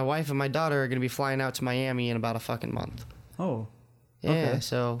my wife and my daughter are going to be flying out to Miami in about a fucking month. Oh. Yeah. Okay.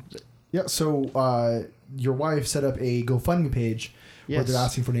 So Yeah. So your wife set up a GoFundMe page where Yes. they're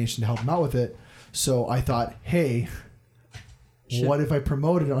asking for donations to help them out with it. So I thought, hey, Shit. what if I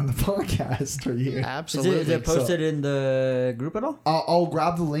promoted it on the podcast for you? absolutely. Is it posted in the group at all? I'll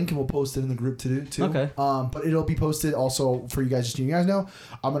grab the link and we'll post it in the group too. Okay. But it'll be posted also for you guys. Just so you guys know,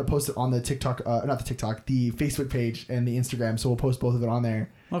 I'm gonna post it on the TikTok, not the TikTok, the Facebook page and the Instagram. So we'll post both of it on there.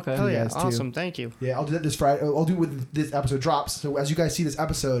 Okay. Hell you yeah! guys, too. Awesome. Thank you. Yeah, I'll do that this Friday. I'll do it when this episode drops. So as you guys see this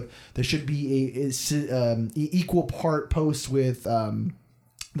episode, there should be a equal part post with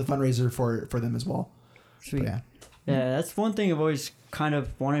the fundraiser for them as well. Sweet. But yeah. Yeah, that's one thing I've always kind of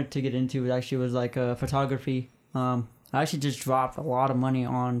wanted to get into. Actually, was like photography. I actually just dropped a lot of money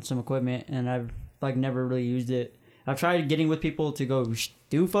on some equipment, and I've like never really used it. I've tried getting with people to go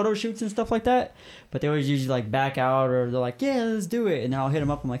do photo shoots and stuff like that, but they always usually like back out or they're like, "Yeah, let's do it," and then I'll hit them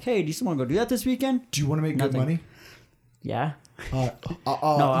up. I'm like, "Hey, do you still want to go do that this weekend?" Do you want to make Nothing. good money? Yeah. No,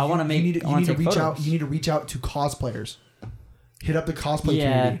 I wanna make- You I wanna need to take reach out. photos. You need to reach out to cosplayers. Hit up the cosplay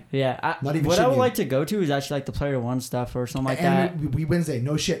Yeah, community. yeah. Not even what I would shitting you. like to go to is actually like the Player One stuff or something like that. And we Wednesday.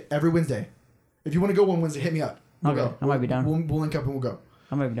 No shit. Every Wednesday. If you want to go one Wednesday, hit me up. We'll Okay, go. I might be down. We'll link up and we'll go.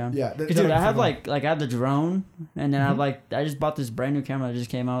 I might be down. Yeah, Cause dude, that'll I be have fun. like I have the drone, and then I just bought this brand new camera that just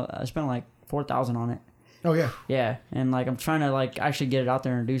came out. I spent like $4,000 on it. Oh yeah. Yeah, and like I'm trying to like actually get it out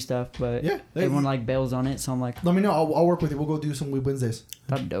there and do stuff, but Yeah, everyone like bails on it, so I'm like, Let me know. I'll work with you. We'll go do some Wednesdays.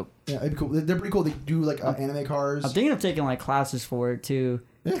 that'd be dope. Yeah, it'd be cool. They're pretty cool. They do like anime cars. I'm thinking of taking like classes for it too,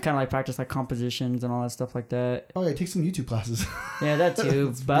 Yeah. to kind of like practice like compositions and all that stuff like that. Oh yeah, take some YouTube classes. Yeah, that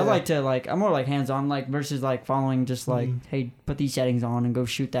too. But I Yeah. like to like I'm more like hands on like versus like following just like hey put these settings on and go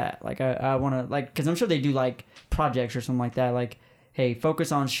shoot that. Like I want to like because I'm sure they do like projects or something like that. Like hey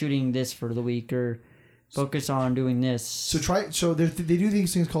focus on shooting this for the week or focus on doing this. So they do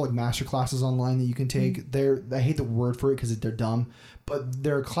these things called like master classes online that you can take. I hate the word for it because they're dumb, but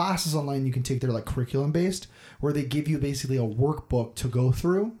there are classes online you can take. They're like curriculum based, where they give you basically a workbook to go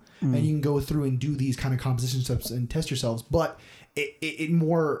through, and you can go through and do these kind of composition steps and test yourselves. But it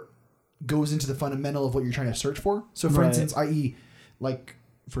more goes into the fundamental of what you're trying to search for. So for Right. instance, i.e., like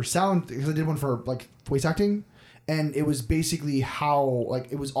for sound, because I did one for like voice acting. And it was basically how,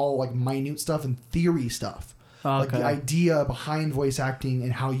 like, it was all, like, minute stuff and theory stuff. Like, the Okay. idea behind voice acting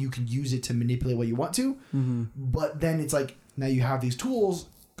and how you can use it to manipulate what you want to. Mm-hmm. But then it's like, now you have these tools,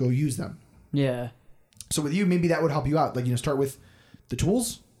 go use them. Yeah. So with you, maybe that would help you out. Like, start with the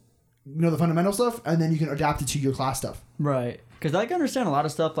tools, the fundamental stuff, and then you can adapt it to your class stuff. Right. Because I can understand a lot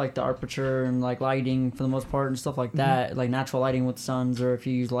of stuff like the aperture and like lighting for the most part and stuff like that, like natural lighting with suns or if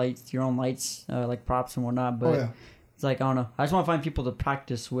you use lights, your own lights, like props and whatnot. But yeah. it's like, I don't know. I just want to find people to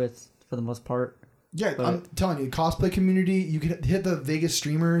practice with for the most part. Yeah, But- I'm telling you, cosplay community, you can hit the Vegas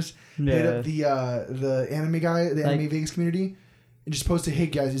streamers, hit up the anime guy, the anime Vegas community, and just post it, hey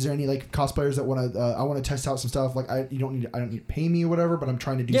guys, is there any like cosplayers that want to I want to test out some stuff, like I don't need to pay me or whatever, but I'm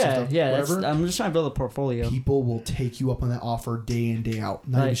trying to do some stuff, whatever. I'm just trying to build a portfolio. People will take you up on that offer day in, day out.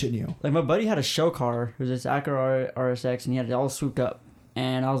 Not Like- even shitting you. Like my buddy had a show car. It was this Acura RSX and he had it all swooped up.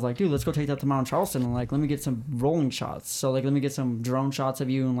 And I was like, dude, let's go take that to Mount Charleston and like let me get some rolling shots. So like let me get some drone shots of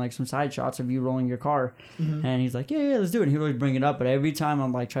you and like some side shots of you rolling your car. And he's like, yeah, let's do it. And he'd always bring it up, but every time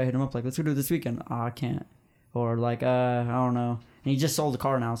I'm like try to hit him up like, let's go do it this weekend. Oh, I can't. Or like I don't know. And he just sold the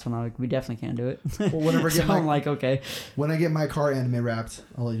car now, so I'm like, we definitely can't do it. Well, whenever I get I'm like, okay, when I get my car anime wrapped,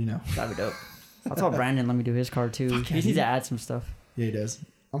 I'll let you know. that'd be dope. I'll tell Brandon let me do his car too. Fuck He yeah, needs to add some stuff. Yeah, he does.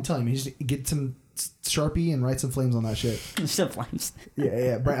 I'm telling you, he just get some Sharpie and write some flames on that shit. Still flames.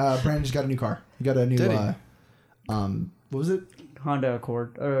 Yeah. Brandon just got a new car. He got a new Did he? what was it? Honda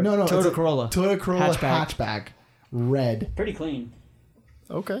Accord. Or No, it's Toyota a Corolla. Toyota Corolla Hatchback. hatchback. Red. Pretty clean.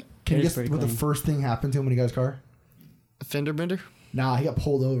 Okay. Can It you is guess pretty what the clean. first thing happened to him when he got his car? A fender bender? Nah, he got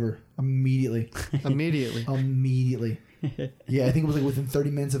pulled over immediately. Immediately. Immediately. Yeah, I think it was like within 30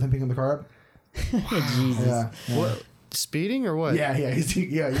 minutes of him picking the car up. Jesus. Yeah. What? Speeding or what? Yeah. He's doing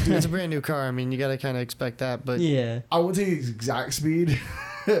It's a brand new car. I mean, you got to kind of expect that. But Yeah. I won't say his exact speed,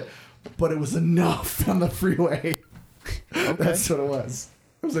 but it was enough on the freeway. That's what it was.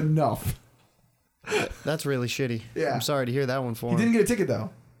 It was enough. that's really shitty. Yeah. I'm sorry to hear that one for He him. didn't get a ticket though.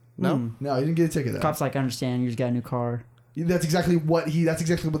 No? No, he didn't get a ticket though. Cops like, I understand you just got a new car. That's exactly what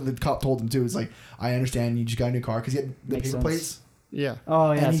the cop told him too. It's like, I understand you just got a new car because he had the Makes paper sense. plates, Yeah.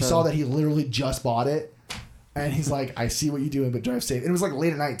 Oh yeah. and he so- saw that he literally just bought it, and he's like, I see what you're doing, but drive safe. And it was like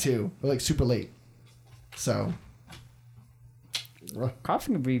late at night too, or like super late. So, Cops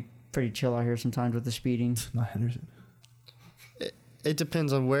can be pretty chill out here sometimes with the speeding. not Henderson. It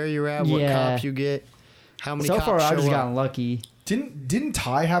depends on where you're at, what Yeah. cop you get, how many So cops far, I've show just up. gotten lucky. Didn't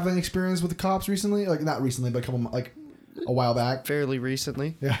Ty have an experience with the cops recently? Like not recently, but a while back. Fairly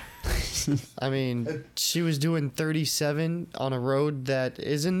recently. Yeah. I mean, she was doing 37 on a road that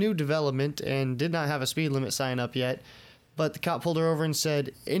is in new development and did not have a speed limit sign up yet. But the cop pulled her over and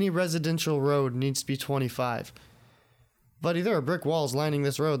said, any residential road needs to be 25. Buddy, there are brick walls lining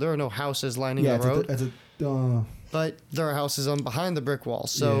this road. There are no houses lining Yeah, the road. but But there are houses on behind the brick wall,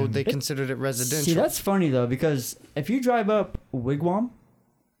 so Yeah. they considered it residential. See, that's funny though, because if you drive up Wigwam,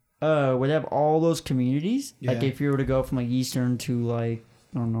 where they have all those communities, like Yeah. if you were to go from like Eastern to like,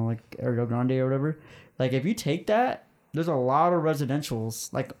 I don't know, like Rio Grande or whatever, like if you take that, there's a lot of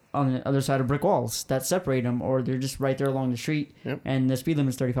residentials like on the other side of brick walls that separate them, or they're just right there along the street, Yep. and the speed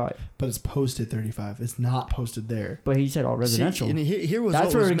limit is 35. but it's posted 35. It's not posted there. But he said all residential. See, and here was That's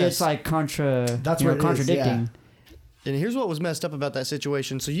what where was it gets messed. like That's where it is, contradicting. And here's what was messed up about that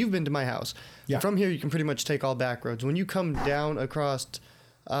situation. So you've been to my house. Yeah. From here, you can pretty much take all back roads. When you come down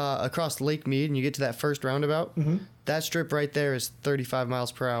across Lake Mead and you get to that first roundabout, that strip right there is 35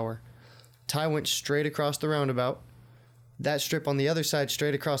 miles per hour. Ty went straight across the roundabout. That strip on the other side,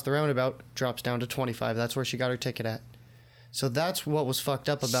 straight across the roundabout, drops down to 25. That's where she got her ticket at. So that's what was fucked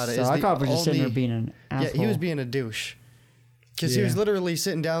up about it. So is I the cop was just sitting there only- being an asshole. Yeah, he was being a douche. Because he was Yeah. literally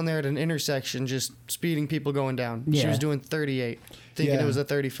sitting down there at an intersection just speeding people going down. She Yeah. was doing 38, thinking Yeah. it was a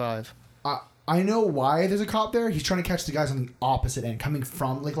 35. I know why there's a cop there. He's trying to catch the guys on the opposite end, coming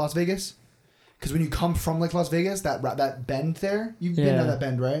from Lake Las Vegas. Because when you come from Lake Las Vegas, that bend there, you've been Yeah. to that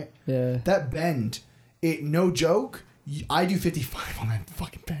bend, right? Yeah. That bend, no joke. I do 55 on that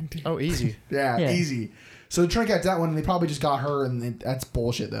fucking bend, dude. Oh, easy. Yeah, Yeah. easy. So they're trying to catch that one, and they probably just got her, and that's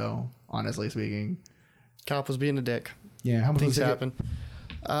bullshit, though. Honestly speaking. Cop was being a dick. Yeah, how much Things was it? happen.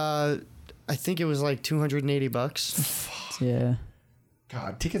 I think it was like $280. Yeah.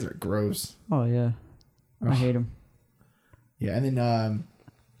 God, tickets are gross. Oh yeah. I hate them. Yeah, and then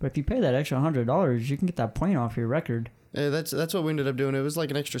But if you pay that extra $100, you can get that point off your record. That's what we ended up doing. It was like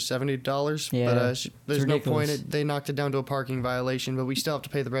an extra $70. Yeah, But it's there's no point. ridiculous. They knocked it down to a parking violation, but we still have to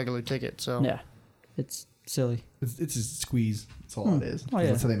pay the regular ticket. So Yeah. It's silly. it's a squeeze. That's all it is. Oh, yeah.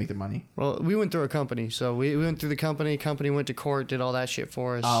 That's how they make their money. Well, we went through a company. So we went through the company. Company went to court, did all that shit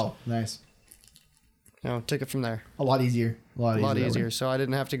for us. Oh, nice. Took it from there. A lot easier. A lot A lot that way. easier. So I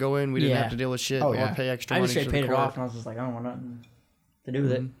didn't have to go in. We didn't Yeah. have to deal with shit Oh, or yeah. pay extra I money just straight to paid the it court. off, and I was just like, I don't want nothing to do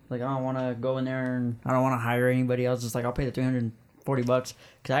with it. Mhm. Like, I don't want to go in there, and I don't want to hire anybody. I was just like, I'll pay the $340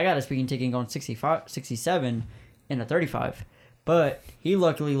 because I got a speeding ticket going 67 in a 35. But he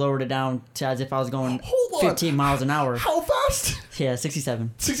luckily lowered it down to as if I was going Hold on. 15 miles an hour. How fast? Yeah,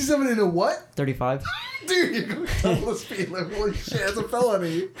 67, 67 into what? 35. Dude, you're going double the speed limit. Holy shit, that's a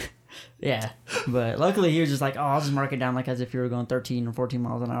felony. Yeah, but luckily he was just like, oh, I'll just mark it down like as if you were going 13 or 14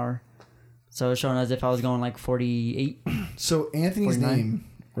 miles an hour. So it's showing as if I was going like 48. So Anthony's 49. name,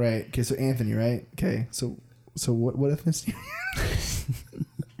 right? Okay, so Anthony, right? Okay, so what ethnicity?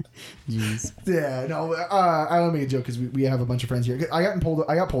 Jeez. Yeah, no, I don't make a joke because we have a bunch of friends here. I got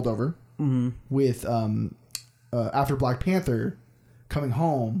pulled over with after Black Panther coming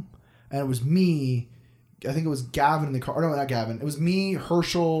home, and it was me I think it was Gavin in the car. No, not Gavin. It was me,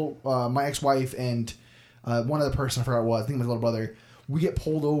 Herschel, my ex-wife, and one other person. I forgot what it was. I think it was my little brother. We get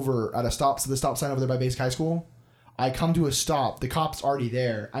pulled over at the stop sign over there by Basic High School. I come to a stop. The cop's already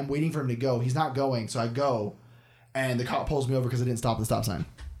there. I'm waiting for him to go. He's not going, so I go, and the cop pulls me over because I didn't stop at the stop sign.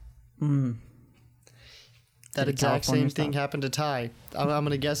 That exact same thing happened to Ty. I'm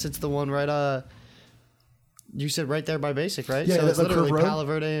gonna guess it's the one right. You said right there by Basic, right? Yeah, so it's like literally Curve Road? Palo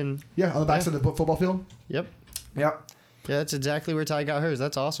Verde and Yeah, on the backside of the football field. Yep. Yep. Yeah, that's exactly where Ty got hers.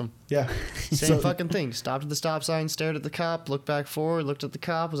 That's awesome. Yeah. Same fucking thing. Stopped at the stop sign, stared at the cop, looked back forward, looked at the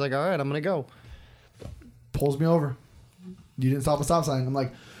cop, was like, all right, I'm going to go. Pulls me over. You didn't stop at the stop sign. I'm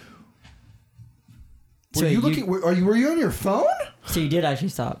like, So were you on your phone? So you did actually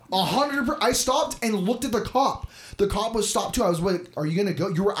stop. 100%. I stopped and looked at the cop. The cop was stopped too. I was like, are you going to go?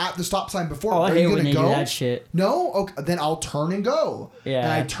 You were at the stop sign before. Oh, I are hate you when going they to do go? that shit. No? Okay, then I'll turn and go. Yeah.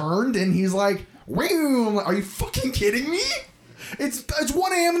 And I turned and he's like, wait, I'm like, are you fucking kidding me? It's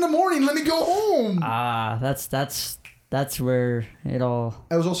 1 a.m. in the morning. Let me go home. That's where it all.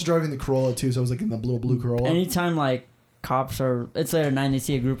 I was also driving the Corolla too, so I was like in the little blue Corolla. Anytime like cops are, it's late at night and they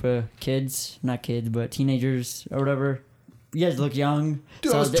see a group of kids, not kids, but teenagers or whatever. You guys look young.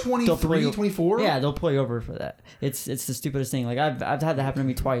 Dude, so I was they'll 23, 24. Yeah, they'll pull you over for that. It's the stupidest thing. Like I've had that happen to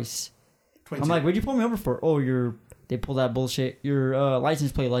me twice. 22. I'm like, what'd you pull me over for? Oh, they pull that bullshit. Your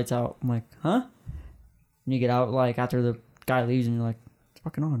license plate lights out. I'm like, huh? And you get out like after the guy leaves and you're like, it's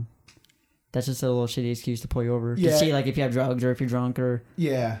fucking on. That's just a little shitty excuse to pull you over. Yeah. To see like if you have drugs or if you're drunk or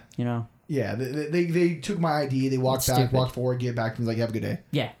Yeah. you know. Yeah. They took my ID. They walked It's back, stupid. walked forward, get back to me. Like, have a good day.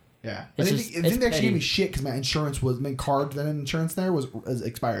 Yeah. Yeah. It's I just- think it's they actually gave me petty. shit because my insurance my card that had insurance there was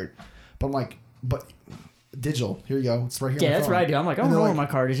expired. But I'm like, but digital. Here you go. It's right here. on Yeah, my that's phone. what I do. I'm like, I And don't they're know where like-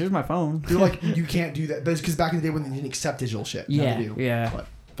 my card is. Here's my phone. They're like, you can't do that. But it's because back in the day when they didn't accept digital shit. Now Yeah, they do. yeah. But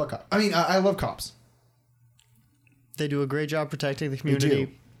fuck up. I mean, I love cops. They do a great job protecting the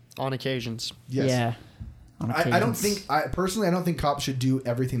community on occasions. Yes. Yeah. On I don't occasions. think personally I don't think cops should do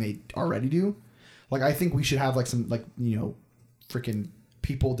everything they already do. Like I think we should have like some like freaking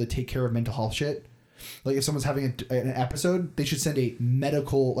people to take care of mental health shit. Like if someone's having an episode, they should send a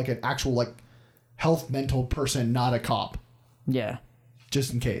medical like an actual like health mental person, not a cop, Yeah.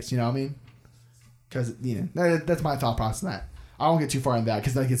 just in case. You know what I mean? Because that's my thought process on that. I won't get too far in that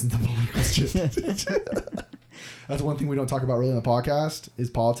because that gets into political shit. That's one thing we don't talk about really on the podcast is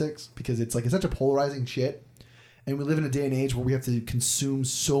politics because it's such a polarizing shit. And we live in a day and age where we have to consume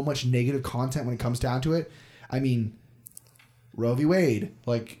so much negative content when it comes down to it. I mean, Roe v. Wade,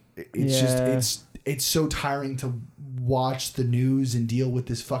 like it's so tiring to watch the news and deal with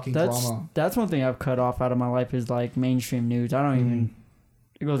this fucking drama. That's one thing I've cut off out of my life is like mainstream news. I don't even.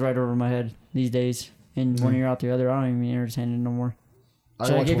 It goes right over my head these days. And one ear out the other. I don't even entertain it no more.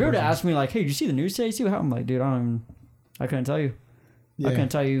 So like, if you were to ask me like, hey, did you see the news today? See what happened? I'm like, dude, I couldn't tell you. Yeah. I couldn't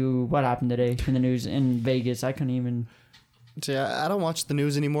tell you what happened today in the news in Vegas. I couldn't even. See, I don't watch the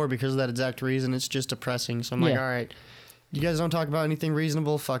news anymore because of that exact reason. It's just depressing. So I'm like, Yeah. all right, you guys don't talk about anything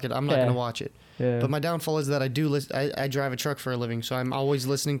reasonable. Fuck it. I'm not Yeah. going to watch it. Yeah. But my downfall is that I do listen. I drive a truck for a living, so I'm always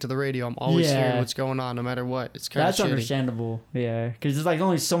listening to the radio. I'm always Yeah. hearing what's going on, no matter what. It's kind of That's shitty. understandable. Yeah. Because there's like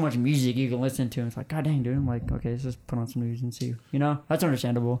only so much music you can listen to. And it's like, God dang, dude. I'm like, okay, let's just put on some news and see. You know? That's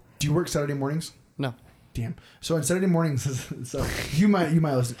understandable. Do you work Saturday mornings? No. Damn. So on Saturday mornings, so you might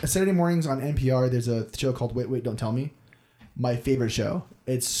listen. Saturday mornings on NPR, there's a show called Wait, Don't Tell Me. My favorite show.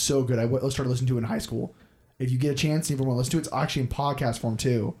 It's so good. I started listening to it in high school. If you get a chance and you ever want to listen to it, it's actually in podcast form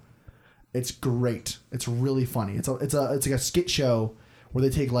too. It's great. It's really funny. It's like a skit show where they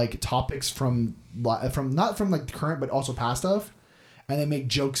take like topics from not from like the current but also past stuff, and they make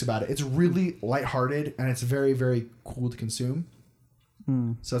jokes about it. It's really lighthearted and it's very very cool to consume.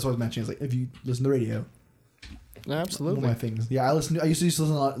 So that's what I was mentioning. Is like if you listen to the radio. Absolutely. One of my things. Yeah, I used to listen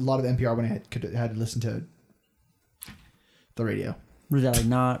to a lot of NPR when I had to listen to the radio. Was that like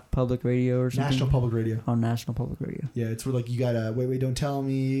not public radio or something? National Public Radio. On National Public Radio. Yeah, it's where like you got Wait, Don't Tell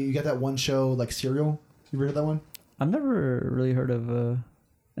Me. You got that one show like Serial. You ever heard that one? I've never really heard of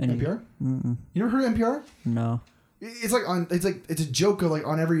any. NPR? Mm-mm. You never heard of NPR? No. It's a joke of like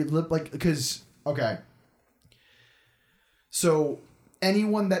on every lip like because okay. So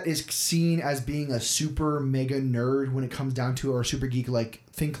anyone that is seen as being a super mega nerd when it comes down to or a super geek, like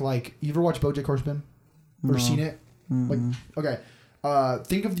think like you ever watch BoJack Horseman or No. seen it? Like okay,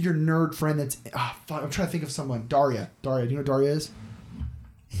 think of your nerd friend that's fuck, I'm trying to think of someone. Daria, do you know what Daria is?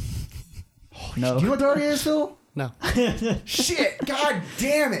 No. Do you know what Daria is, Phil? No. Shit! God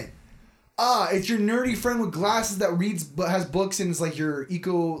damn it! It's your nerdy friend with glasses that reads but has books and is like your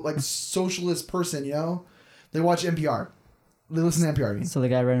socialist person. You know, they watch NPR. They listen to NPR. I mean. So the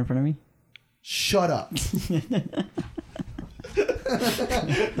guy right in front of me? Shut up.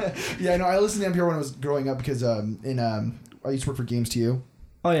 Yeah, no, I listened to NPR when I was growing up because I used to work for Games to You.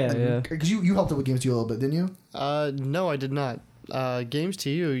 Oh yeah, yeah. Because you helped out with Games to You a little bit, didn't you? No, I did not. Games to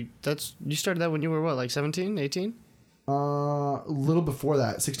You, you started that when you were what, like 17, 18? A little before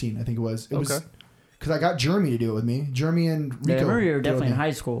that, 16, I think it was. It was Okay. because I got Jeremy to do it with me. Jeremy and Rico. Yeah, I remember you were did it with definitely in me.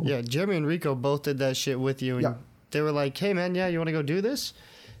 high school. Yeah, Jeremy and Rico both did that shit with you. And Yeah. they were like, hey, man, yeah, you want to go do this?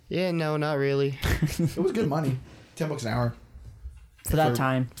 Yeah, no, not really. It was good money. $10 an hour. For that For-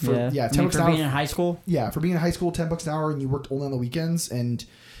 time. for- yeah. yeah, I mean, $10 for an hour. being in high school. Yeah, for being in high school, $10 an hour, and you worked only on the weekends, and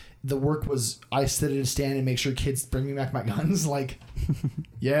the work was I stood at a stand and make sure kids bring me back my guns. Like,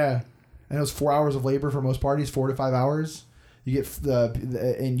 yeah, and it was 4 hours of labor for most parties, 4 to 5 hours. You get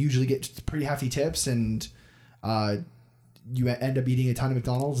and usually get pretty hefty tips, and you end up eating a ton of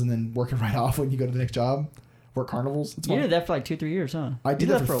McDonald's and then working right off when you go to the next job. Work carnivals. It's You fun. did that for like 2-3 years, huh? I You did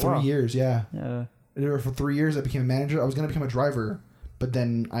that for a 3 while. years. Yeah. Yeah. I did it for 3 years. I became a manager. I was going to become a driver, but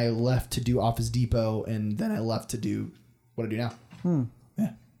then I left to do Office Depot, and then I left to do what I do now. Yeah.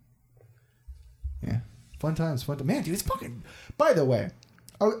 Yeah. Fun times. Fun. Man, dude, it's fucking... By the way,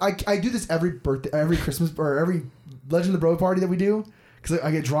 I do this every birthday, every Christmas, or every Legend of the Bro party that we do, because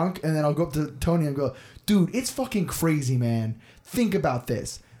I get drunk, and then I'll go up to Tony and go, dude, it's fucking crazy, man. Think about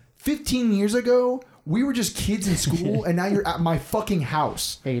this. 15 years ago... We were just kids in school, and now you're at my fucking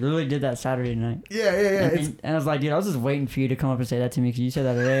house. Hey, you literally did that Saturday night. Yeah. And I was like, dude, I was just waiting for you to come up and say that to me because you said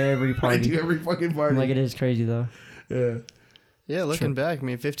that at every I party. do every fucking party. Like, it is crazy, though. Yeah. Yeah, looking back, I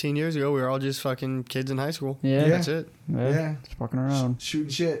mean, 15 years ago, we were all just fucking kids in high school. Yeah. That's it. Yeah. Just walking around. Shooting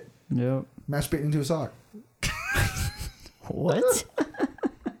shit. Yep. Masturbating into a sock. What?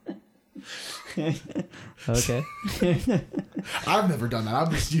 Okay. I've never done that.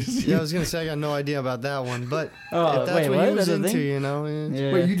 I'm just used Yeah, I was going to say, I got no idea about that one, but Oh, if that's wait, what what? he was That's a into, thing? you know.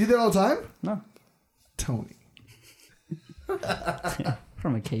 Yeah. Wait, you do that all the time? No. Tony.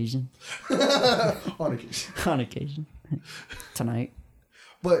 From occasion. On occasion. On occasion. Tonight.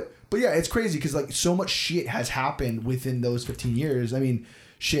 But yeah, it's crazy because like so much shit has happened within those 15 years. I mean,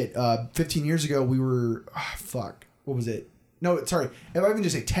 shit. 15 years ago we were fuck. What was it? No, sorry. If I even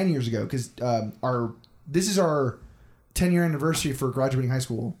just say 10 years ago, because this is our 10-year anniversary for graduating high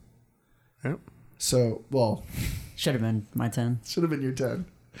school. Yep. So, well, Should have been my 10. should have been your 10.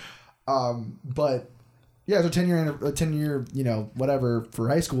 But yeah, so 10 year, you know, whatever for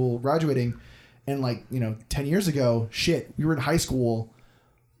high school graduating, and like, you know, 10 years ago, shit, we were in high school.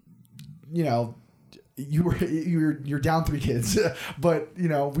 You know, you're down 3 kids, but you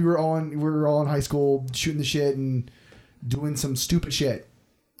know, we were all in high school shooting the shit and doing some stupid shit,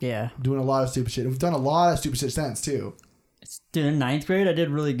 Yeah. doing a lot of stupid shit. We've done a lot of stupid shit since too. Dude, in 9th grade, I did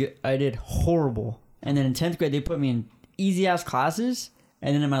really good. I did horrible. And then in 10th grade, they put me in easy-ass classes.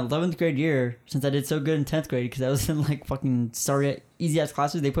 And then in my 11th grade year, since I did so good in 10th grade, because I was in like fucking easy-ass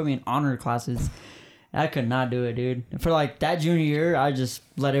classes, they put me in honor classes. I could not do it, dude. For like that junior year, I just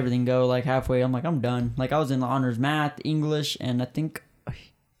let everything go like halfway. I'm like, I'm done. Like I was in honors math, English, and I think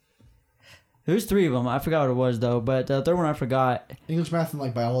there was 3 of them. I forgot what it was though, but the third one I forgot. English, math, and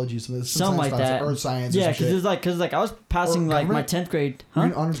like biology, some Something like science, that. earth science. Yeah, or some shit. because I was passing like my government? 10th grade. Were Huh?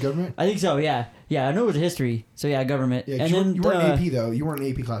 you in honors government. I think so. Yeah. I know it was history. So yeah, government. Yeah, and you weren't in AP though. You weren't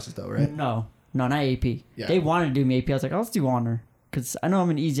in AP classes though, right? No, not AP. Yeah. They wanted to do me AP. I was like, let's do honor. Because I know I'm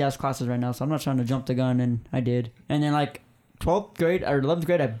in easy ass classes right now, so I'm not trying to jump the gun, and I did. And then like 12th grade or 11th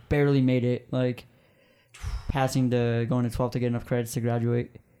grade, I barely made it. Like passing to going to 12th to get enough credits to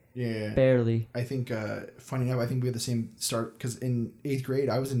graduate. Yeah. Barely. I think, funny enough, I think we had the same start because in 8th grade,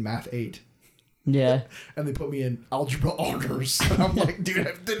 I was in math 8. Yeah. And they put me in algebra honors. And I'm like, dude,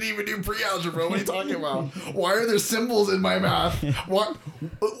 I didn't even do pre-algebra. What are you talking about? Why are there symbols in my math? What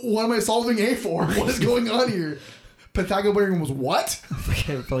am I solving A for? What is going on here? Pythagorean was what?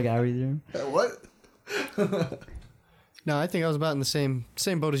 For like algorithm. What? No, I think I was about in the same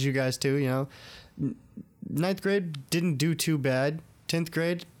boat as you guys too. You know, 9th grade didn't do too bad. 10th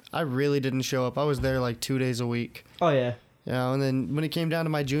grade, I really didn't show up. I was there like 2 days a week. Oh yeah. You know, and then when it came down to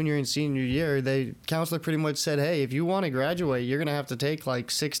my junior and senior year, the counselor pretty much said, "Hey, if you want to graduate, you're gonna have to take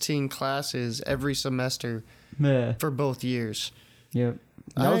like 16 classes every semester Yeah. for both years." Yep.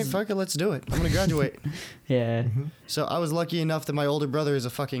 All right, fuck it, let's do it. I'm gonna graduate. Yeah. So I was lucky enough that my older brother is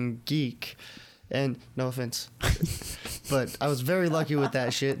a fucking geek, and no offense, but I was very lucky with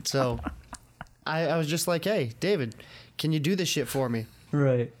that shit. So I was just like, "Hey, David, can you do this shit for me?"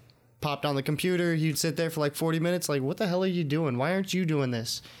 Right. Popped on the computer. You'd sit there for like 40 minutes. Like, what the hell are you doing? Why aren't you doing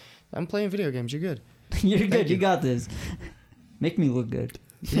this? I'm playing video games. You're good. You're good. you. You got this. Make me look good.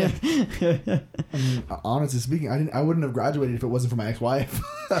 Yeah. Honestly speaking, I wouldn't have graduated if it wasn't for my ex-wife.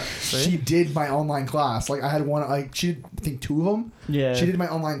 She did my online class. Like I had one, like she did, I think 2 of them. Yeah. She did my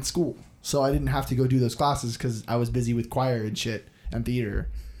online school, so I didn't have to go do those classes because I was busy with choir and shit and theater.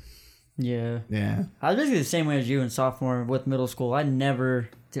 Yeah. Yeah. I was basically the same way as you in sophomore with middle school. I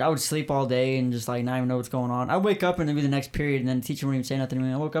would sleep all day and just like not even know what's going on. I wake up and it'd be the next period and then the teacher wouldn't even say nothing to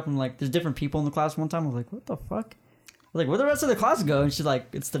me. I woke up and like there's different people in the class one time. I was like, what the fuck? I was like, where'd the rest of the class go? And she's like,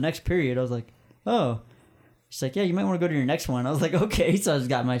 it's the next period. I was like, oh. She's like, yeah, you might want to go to your next one. I was like, okay. So I just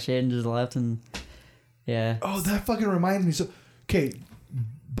got my shit and just left and yeah. Oh, that fucking reminds me. So, okay,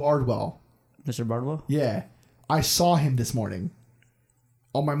 Bardwell. Mr. Bardwell? Yeah. I saw him this morning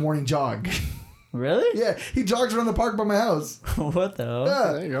on my morning jog. Really? Yeah, he jogs around the park by my house. What the hell?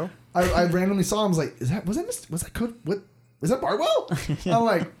 Yeah. There you go. I randomly saw him. I was like, was that code? What is that Bardwell? I'm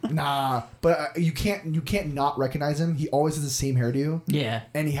like, nah. But you can't not recognize him. He always has the same hairdo. Yeah.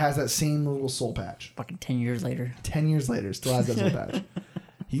 And he has that same little soul patch. Fucking 10 years later. 10 years later, still has that soul patch.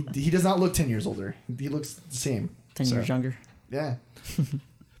 He does not look 10 years older. He looks the same. 10 years younger. Yeah.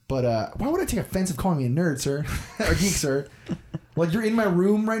 But why would I take offense of calling me a nerd, sir? Or geek, sir? Like, you're in my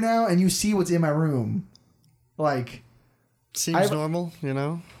room right now, and you see what's in my room. Like... Seems normal, you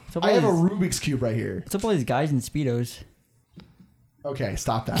know? I have a Rubik's Cube right here. What's up with all these guys in Speedos? Okay,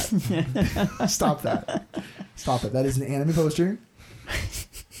 stop that. Stop that. Stop it. That is an anime poster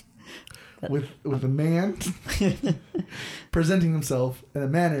with a man presenting himself in a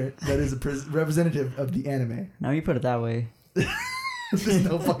manner that is representative of the anime. Now you put it that way. There's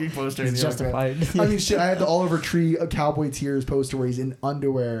no fucking poster in It's the justified. I mean, shit, I had the Oliver Tree Cowboy Tears poster where he's in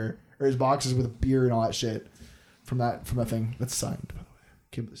underwear or his boxes with a beer and all that shit from that thing. That's signed, by the way.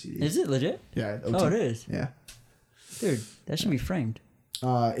 Came with the CD. Is it legit? Yeah. Oh, it is. Yeah. Dude, that should be framed.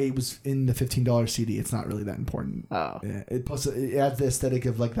 It was in the $15 CD. It's not really that important. Oh. Yeah. Plus, it adds the aesthetic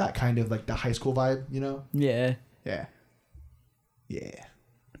of like that kind of like the high school vibe, you know? Yeah. Yeah. Yeah.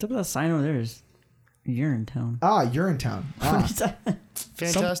 What's up with that sign over there? Is Urinetown. Ah, Urinetown. Ah.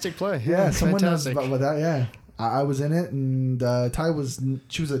 Fantastic play. Yeah, someone fantastic. knows about that. Yeah. I was in it, and Ty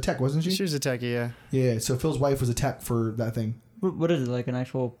she was a tech, wasn't she? She was a techie, yeah. Yeah, so Phil's wife was a tech for that thing. What is it, like an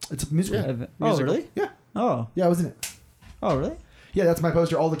actual... It's a musical. event? Oh, Musical. really? Yeah. Oh. Yeah, I was in it. Oh, really? Yeah, that's my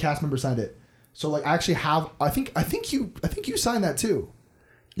poster. All the cast members signed it. So like, I actually have. I think you signed that too.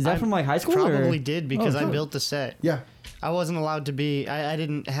 Is that I from like high school? Probably or? did because I good. built the set. Yeah. I wasn't allowed to be. I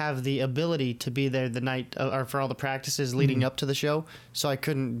didn't have the ability to be there the night or for all the practices leading up to the show, so I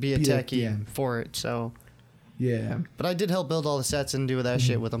couldn't be a Be there, techie yeah. for it. So, Yeah. but I did help build all the sets and do that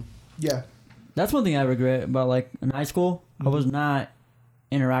shit with them. Yeah. That's one thing I regret about like in high school. I was not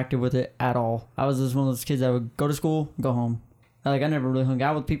interactive with it at all. I was just one of those kids that would go to school, go home. Like I never really hung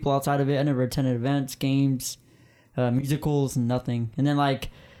out with people outside of it. I never attended events, games, musicals, nothing. And then like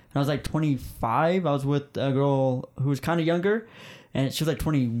when I was like 25, I was with a girl who was kind of younger, and she was like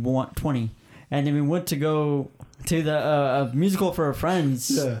 20. And then we went to go to the a musical for her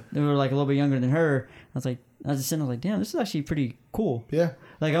friends. Yeah. They were like a little bit younger than her. I was just sitting. I was like, damn, this is actually pretty cool. Yeah.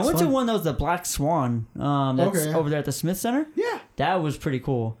 Like I It's went to fun. one that was the Black Swan. That's Okay, yeah. over there at the Smith Center. Yeah. That was pretty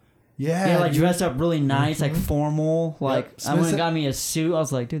cool. Yeah. Yeah, like dude. dressed up really nice, like formal. Like I Smith went and Cen- got me a suit. I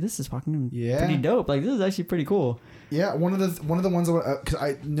was like, dude, this is fucking Yeah. pretty dope. Like this is actually pretty cool. Yeah, one of the ones because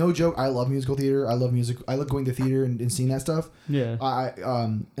I no joke, I love musical theater. I love music. I love going to theater and seeing that stuff. Yeah.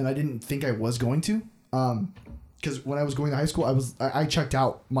 And I didn't think I was going to, because when I was going to high school, I checked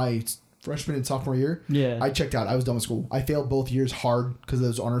out my freshman and sophomore year. Yeah. I checked out. I was done with school. I failed both years hard because of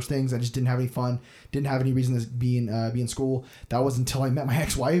those honors things. I just didn't have any fun. Didn't have any reason to be in school. That was until I met my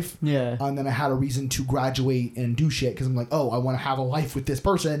ex-wife. Yeah. And then I had a reason to graduate and do shit because I'm like, oh, I want to have a life with this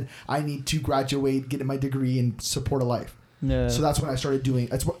person. I need to graduate, get my degree, and support a life. Yeah. So that's when I started doing.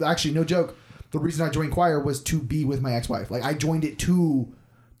 That's what, actually, no joke. The reason I joined choir was to be with my ex-wife. Like I joined it to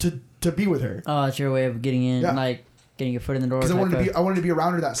be with her. Oh, it's your way of getting in, Yeah. like getting your foot in the door. Because I type wanted of- to be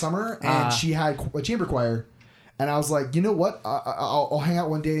around her that summer, and she had a chamber choir, and I was like, you know what? I'll hang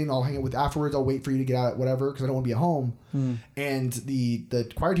out one day, and I'll hang out with afterwards. I'll wait for you to get out, whatever, because I don't want to be at home. And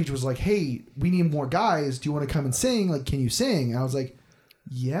the choir teacher was like, hey, we need more guys. Do you want to come and sing? Like, can you sing? And I was like,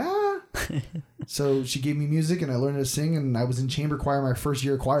 yeah. So she gave me music, and I learned how to sing, and I was in chamber choir my first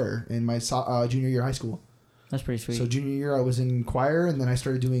year of choir in my junior year of high school. That's pretty sweet. So junior year, I was in choir, and then I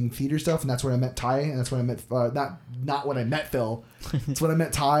started doing theater stuff, and that's when I met Ty, and that's when I met not when I met Phil. That's when I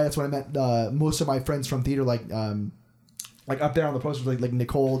met Ty. That's when I met most of my friends from theater, like up there on the posters, like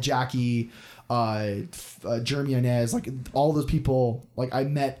Nicole, Jackie, Jeremy Inez, like all those people, like I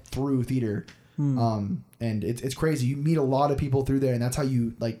met through theater. And it's crazy. You meet a lot of people through there, and that's how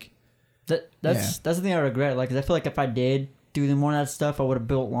you like. That's the thing I regret. Like, 'cause I feel like if I did do the more of that stuff, I would have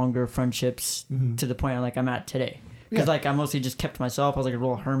built longer friendships to the point like I'm at today. Because like I mostly just kept to myself. I was like a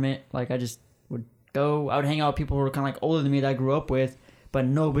real hermit. Like I just would go. I would hang out with people who were kind of like older than me that I grew up with, but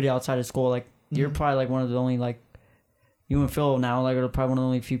nobody outside of school. Like you're probably like one of the only like you and Phil now like are probably one of the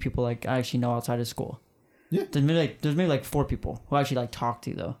only few people like I actually know outside of school. Yeah. There's maybe like 4 people who I actually like talk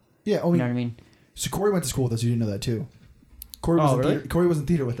to though. Yeah. You know what I mean? So Corey went to school with us. You didn't know that too. Corey was in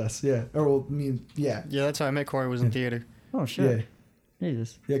theater with us. Yeah. Or well, I mean, yeah. Yeah, that's how I met Corey. Was in theater. Oh shit. Yeah.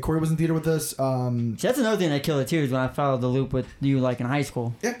 Jesus. Yeah, Corey was in theater with us. See, that's another thing that killed it too is when I followed the loop with you like in high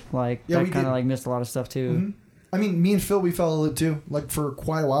school. Yeah. Like Yeah, I we kind did. of like missed a lot of stuff too. Mm-hmm. I mean, me and Phil, we fell in loop too. Like for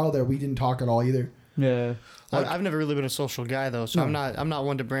quite a while there, we didn't talk at all either. Yeah. Like- I've never really been a social guy though, so No. I'm not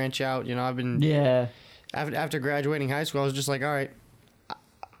one to branch out. You know, I've been Yeah. after graduating high school, I was just like, all right,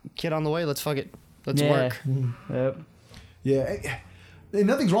 kid on the way, let's fuck it, let's Yeah. work. Yep. Yeah. And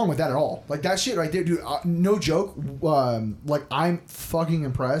nothing's wrong with that at all. Like that shit right there, dude. No joke. Like I'm fucking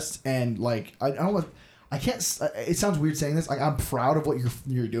impressed, and like I don't want. I can't. It sounds weird saying this. Like I'm proud of what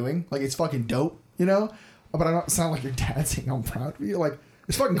you're doing. Like it's fucking dope, you know. But I don't sound like your dad saying I'm proud of you. Like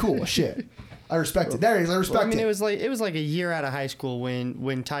it's fucking cool as shit. I respect it. There it is. I respect Well, I mean, it. it was like a year out of high school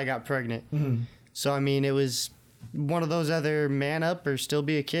when Ty got pregnant. So I mean, it was one of those either man up or still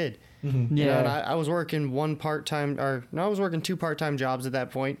be a kid. Yeah. You know, and I was working I was working 2 part-time jobs at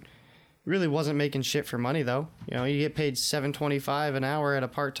that point. Really wasn't making shit for money though. You know, you get paid $7.25 an hour at a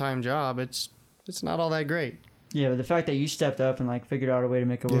part-time job. It's not all that great. Yeah, but the fact that you stepped up and like figured out a way to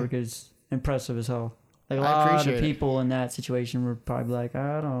make it work is impressive as hell. Like a I lot of appreciate it. people in that situation were probably like, what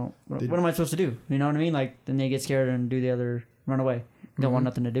am I supposed to do? You know what I mean? Like then they get scared and run away. Don't want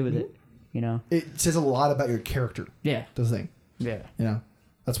nothing to do with it. You know? It says a lot about your character. Yeah. The thing. Yeah. You know.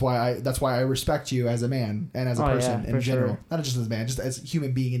 That's why I respect you as a man and as a person in general. Sure. Not just as a man, just as a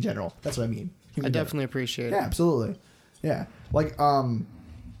human being in general. That's what I mean. I definitely appreciate it. Yeah, absolutely. Yeah. Like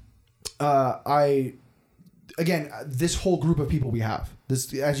this whole group of people we have.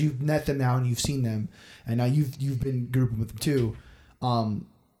 This as you've met them now and you've seen them and now you've been grouping with them too.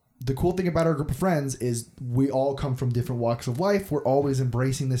 The cool thing about our group of friends is we all come from different walks of life. We're always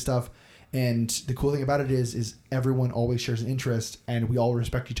embracing this stuff. And the cool thing about it is everyone always shares an interest and we all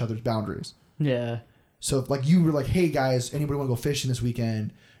respect each other's boundaries. Yeah. So if like you were like, hey guys, anybody want to go fishing this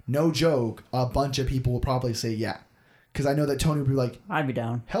weekend? No joke. A bunch of people will probably say yeah. Because I know that Tony would be like, I'd be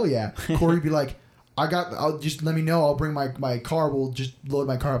down. hell yeah. Corey would be like, I'll just let me know. I'll bring my car. We'll just load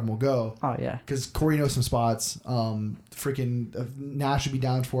my car up and we'll go. Oh yeah. Because Corey knows some spots. Freaking Nash would be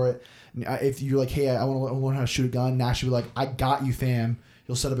down for it. If you're like, hey, I want to learn how to shoot a gun, Nash would be like, I got you, fam.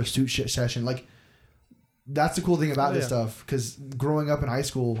 You'll set up a shoot shit session. Like, that's the cool thing about this stuff. Because growing up in high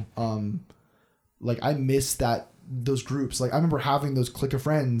school, like I miss those groups. Like I remember having those clique of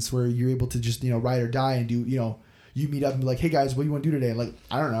friends where you're able to just ride or die and do you meet up and be like, hey guys, what do you want to do today? Like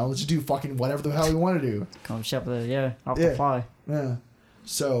I don't know, let's just do fucking whatever the hell we want to do. Come shop off the fly. Yeah.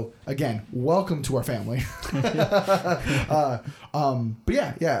 So again, welcome to our family. But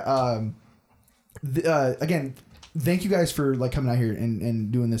yeah. Again, thank you guys for like coming out here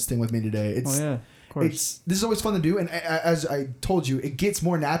and doing this thing with me today. It's Of course. this is always fun to do, and as I told you, it gets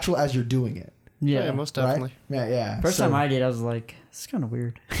more natural as you're doing it. Yeah. Most definitely. Right? Yeah. First time I did, I was like, it's kind of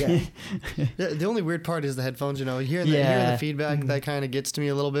weird. Yeah. Yeah, the only weird part is the headphones. You hearing the feedback Mm-hmm. that kind of gets to me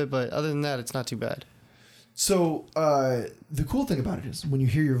a little bit, but other than that, it's not too bad. So the cool thing about it is when you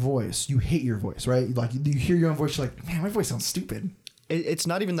hear your voice, you hate your voice, right? Like you hear your own voice, you're like, man, my voice sounds stupid. It's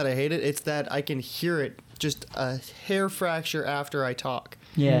not even that I hate it. It's that I can hear it just a hair fracture after I talk.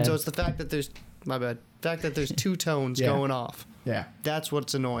 Yeah. So it's the fact that there's 2 tones Yeah. going off. Yeah. That's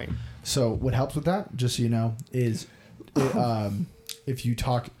what's annoying. So what helps with that, just so you know, is if you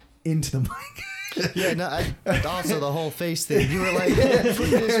talk into the mic. Yeah, no, also the whole face thing. You were like, put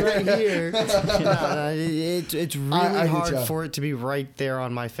this right here. No, it's really I get hard ya. for it to be right there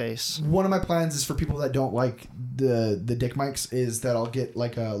on my face. One of my plans is for people that don't like the dick mics is that I'll get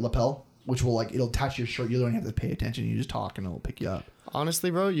like a lapel, which will it'll attach to your shirt. You don't have to pay attention. You just talk and it'll pick you up.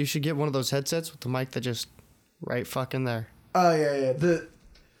 Honestly, bro, you should get one of those headsets with the mic that just right fucking there. Oh yeah.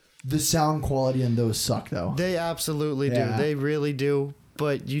 The sound quality in those suck though. They absolutely Yeah. do. They really do.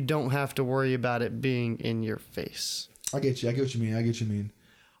 But you don't have to worry about it being in your face. I get you. I get what you mean.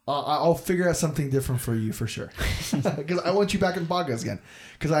 I'll figure out something different for you for sure. Because I want you back in the podcast again.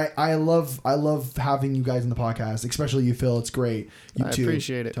 Because I love having you guys in the podcast, especially you, Phil. It's great. You I too,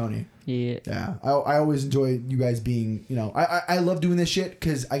 appreciate it. Tony. Yeah. Yeah, I always enjoy you guys being. I love doing this shit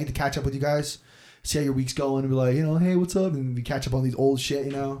because I get to catch up with you guys, see how your week's going, and be like, hey, what's up? And we catch up on these old shit,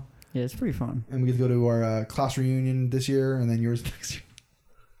 Yeah, it's pretty fun. And we get to go to our class reunion this year, and then yours next year.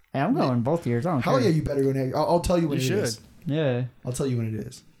 Hey, I'm going both years. I don't Hell care. yeah, you better go next. I'll tell you when You it should. is. Yeah, I'll tell you when it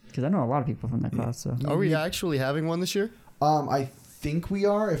is. because I know a lot of people from that class. So Are we actually having one this year? I think we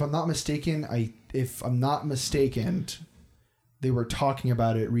are. If I'm not mistaken, they were talking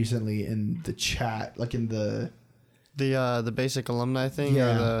about it recently in the chat, like in the basic alumni thing.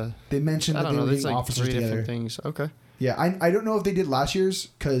 Yeah. Or the they mentioned I that don't they know. were There's getting like officers 3 together. different things. Okay. Yeah, I don't know if they did last year's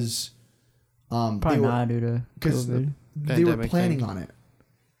because probably not due to COVID. they were Pandemic planning thing. on it.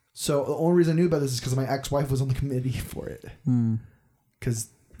 So the only reason I knew about this is because my ex-wife was on the committee for it. Because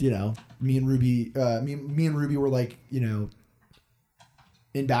me and Ruby were like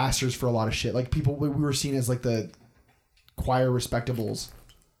ambassadors for a lot of shit. Like people, we were seen as like the choir respectables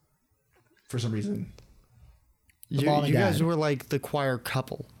for some reason. The mom and You guys dad. were like the choir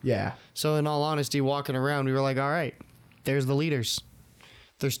couple. Yeah. So in all honesty, walking around, we were like, all right, there's the leaders.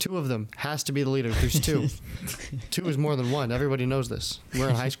 There's 2 of them. Has to be the leader. There's 2. 2 is more than 1. Everybody knows this. We're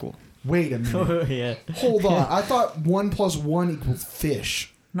in high school. Wait a minute. Yeah. Hold on. I thought 1 + 1 equals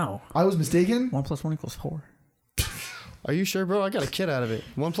fish. No. I was mistaken. 1 + 1 = 4. Are you sure, bro? I got a kid out of it.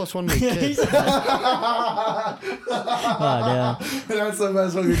 1 + 1 makes kids. Oh, damn. That's the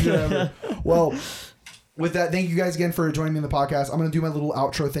best fucking shit ever. Well, with that, thank you guys again for joining me in the podcast. I'm going to do my little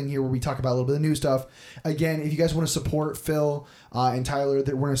outro thing here where we talk about a little bit of new stuff. Again, if you guys want to support Phil and Tyler, we're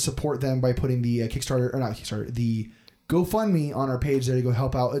going to support them by putting the the GoFundMe on our page there to go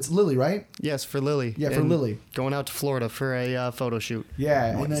help out. It's Lily, right? Yes, for Lily. Yeah, for And Lily. Going out to Florida for a photo shoot.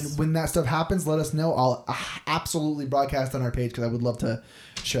 Yeah, and then when that stuff happens, let us know. I'll absolutely broadcast on our page because I would love to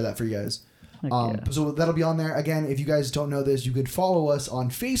share that for you guys. Yeah. So that'll be on there. Again, if you guys don't know this, you could follow us on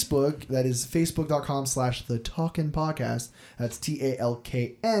Facebook. That is facebook.com/The Talkin' Podcast. That's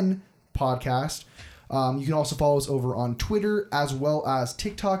TALKN podcast. You can also follow us over on Twitter as well as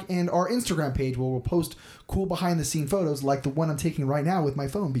TikTok and our Instagram page where we'll post cool behind the scene photos like the one I'm taking right now with my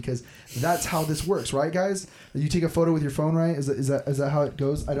phone because that's how this works, right, guys? You take a photo with your phone, right? Is that how it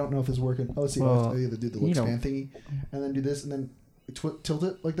goes? I don't know if it's working. Oh, let's see. Well, You have to do the look span thingy and then do this and then tilt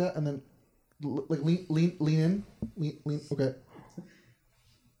it like that and then like lean in. Okay.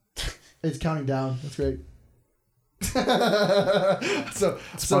 It's counting down. That's great.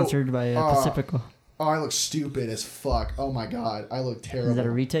 Sponsored by Pacifico. Oh, I look stupid as fuck. Oh my god, I look terrible. Is that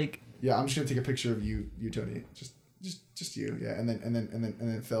a retake? Yeah, I'm just gonna take a picture of you, Tony. Just you. Yeah, and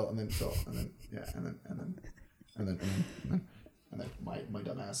then Phil, and then Phil, and then yeah, and then my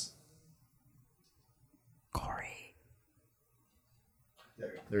dumb ass. Corey.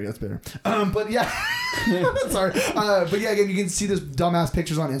 There we go. That's better. But yeah, sorry. But yeah, again, you can see this dumbass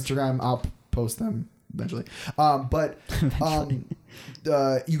pictures on Instagram. I'll post them eventually.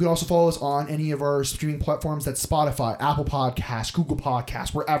 You can also follow us on any of our streaming platforms. That's Spotify, Apple Podcasts, Google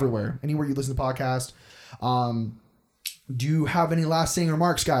Podcasts. We're everywhere. Anywhere you listen to podcasts. Do you have any last saying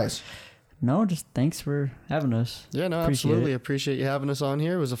remarks, guys? No, just thanks for having us. Yeah, no, absolutely. Appreciate you having us on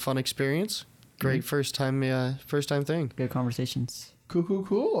here. It was a fun experience. Great first time thing. Good conversations.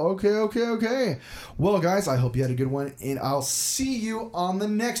 Cool. Okay. Well, guys, I hope you had a good one, and I'll see you on the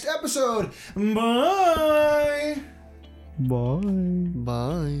next episode. Bye.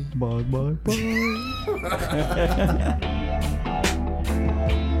 Bye.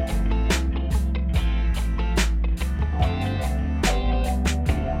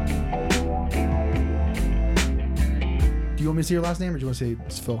 Do you want me to say your last name, or do you want to say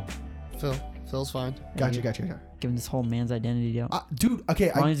it's Phil? Phil's fine. Gotcha. Give him this whole man's identity out. Dude, okay.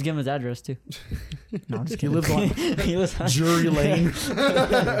 Why don't you just give him his address too? No, I'm just kidding. lives on He lives on Jury Lane.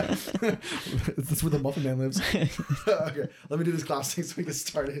 That's where the Muffin Man lives. Okay, let me do this class thing so we get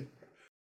started.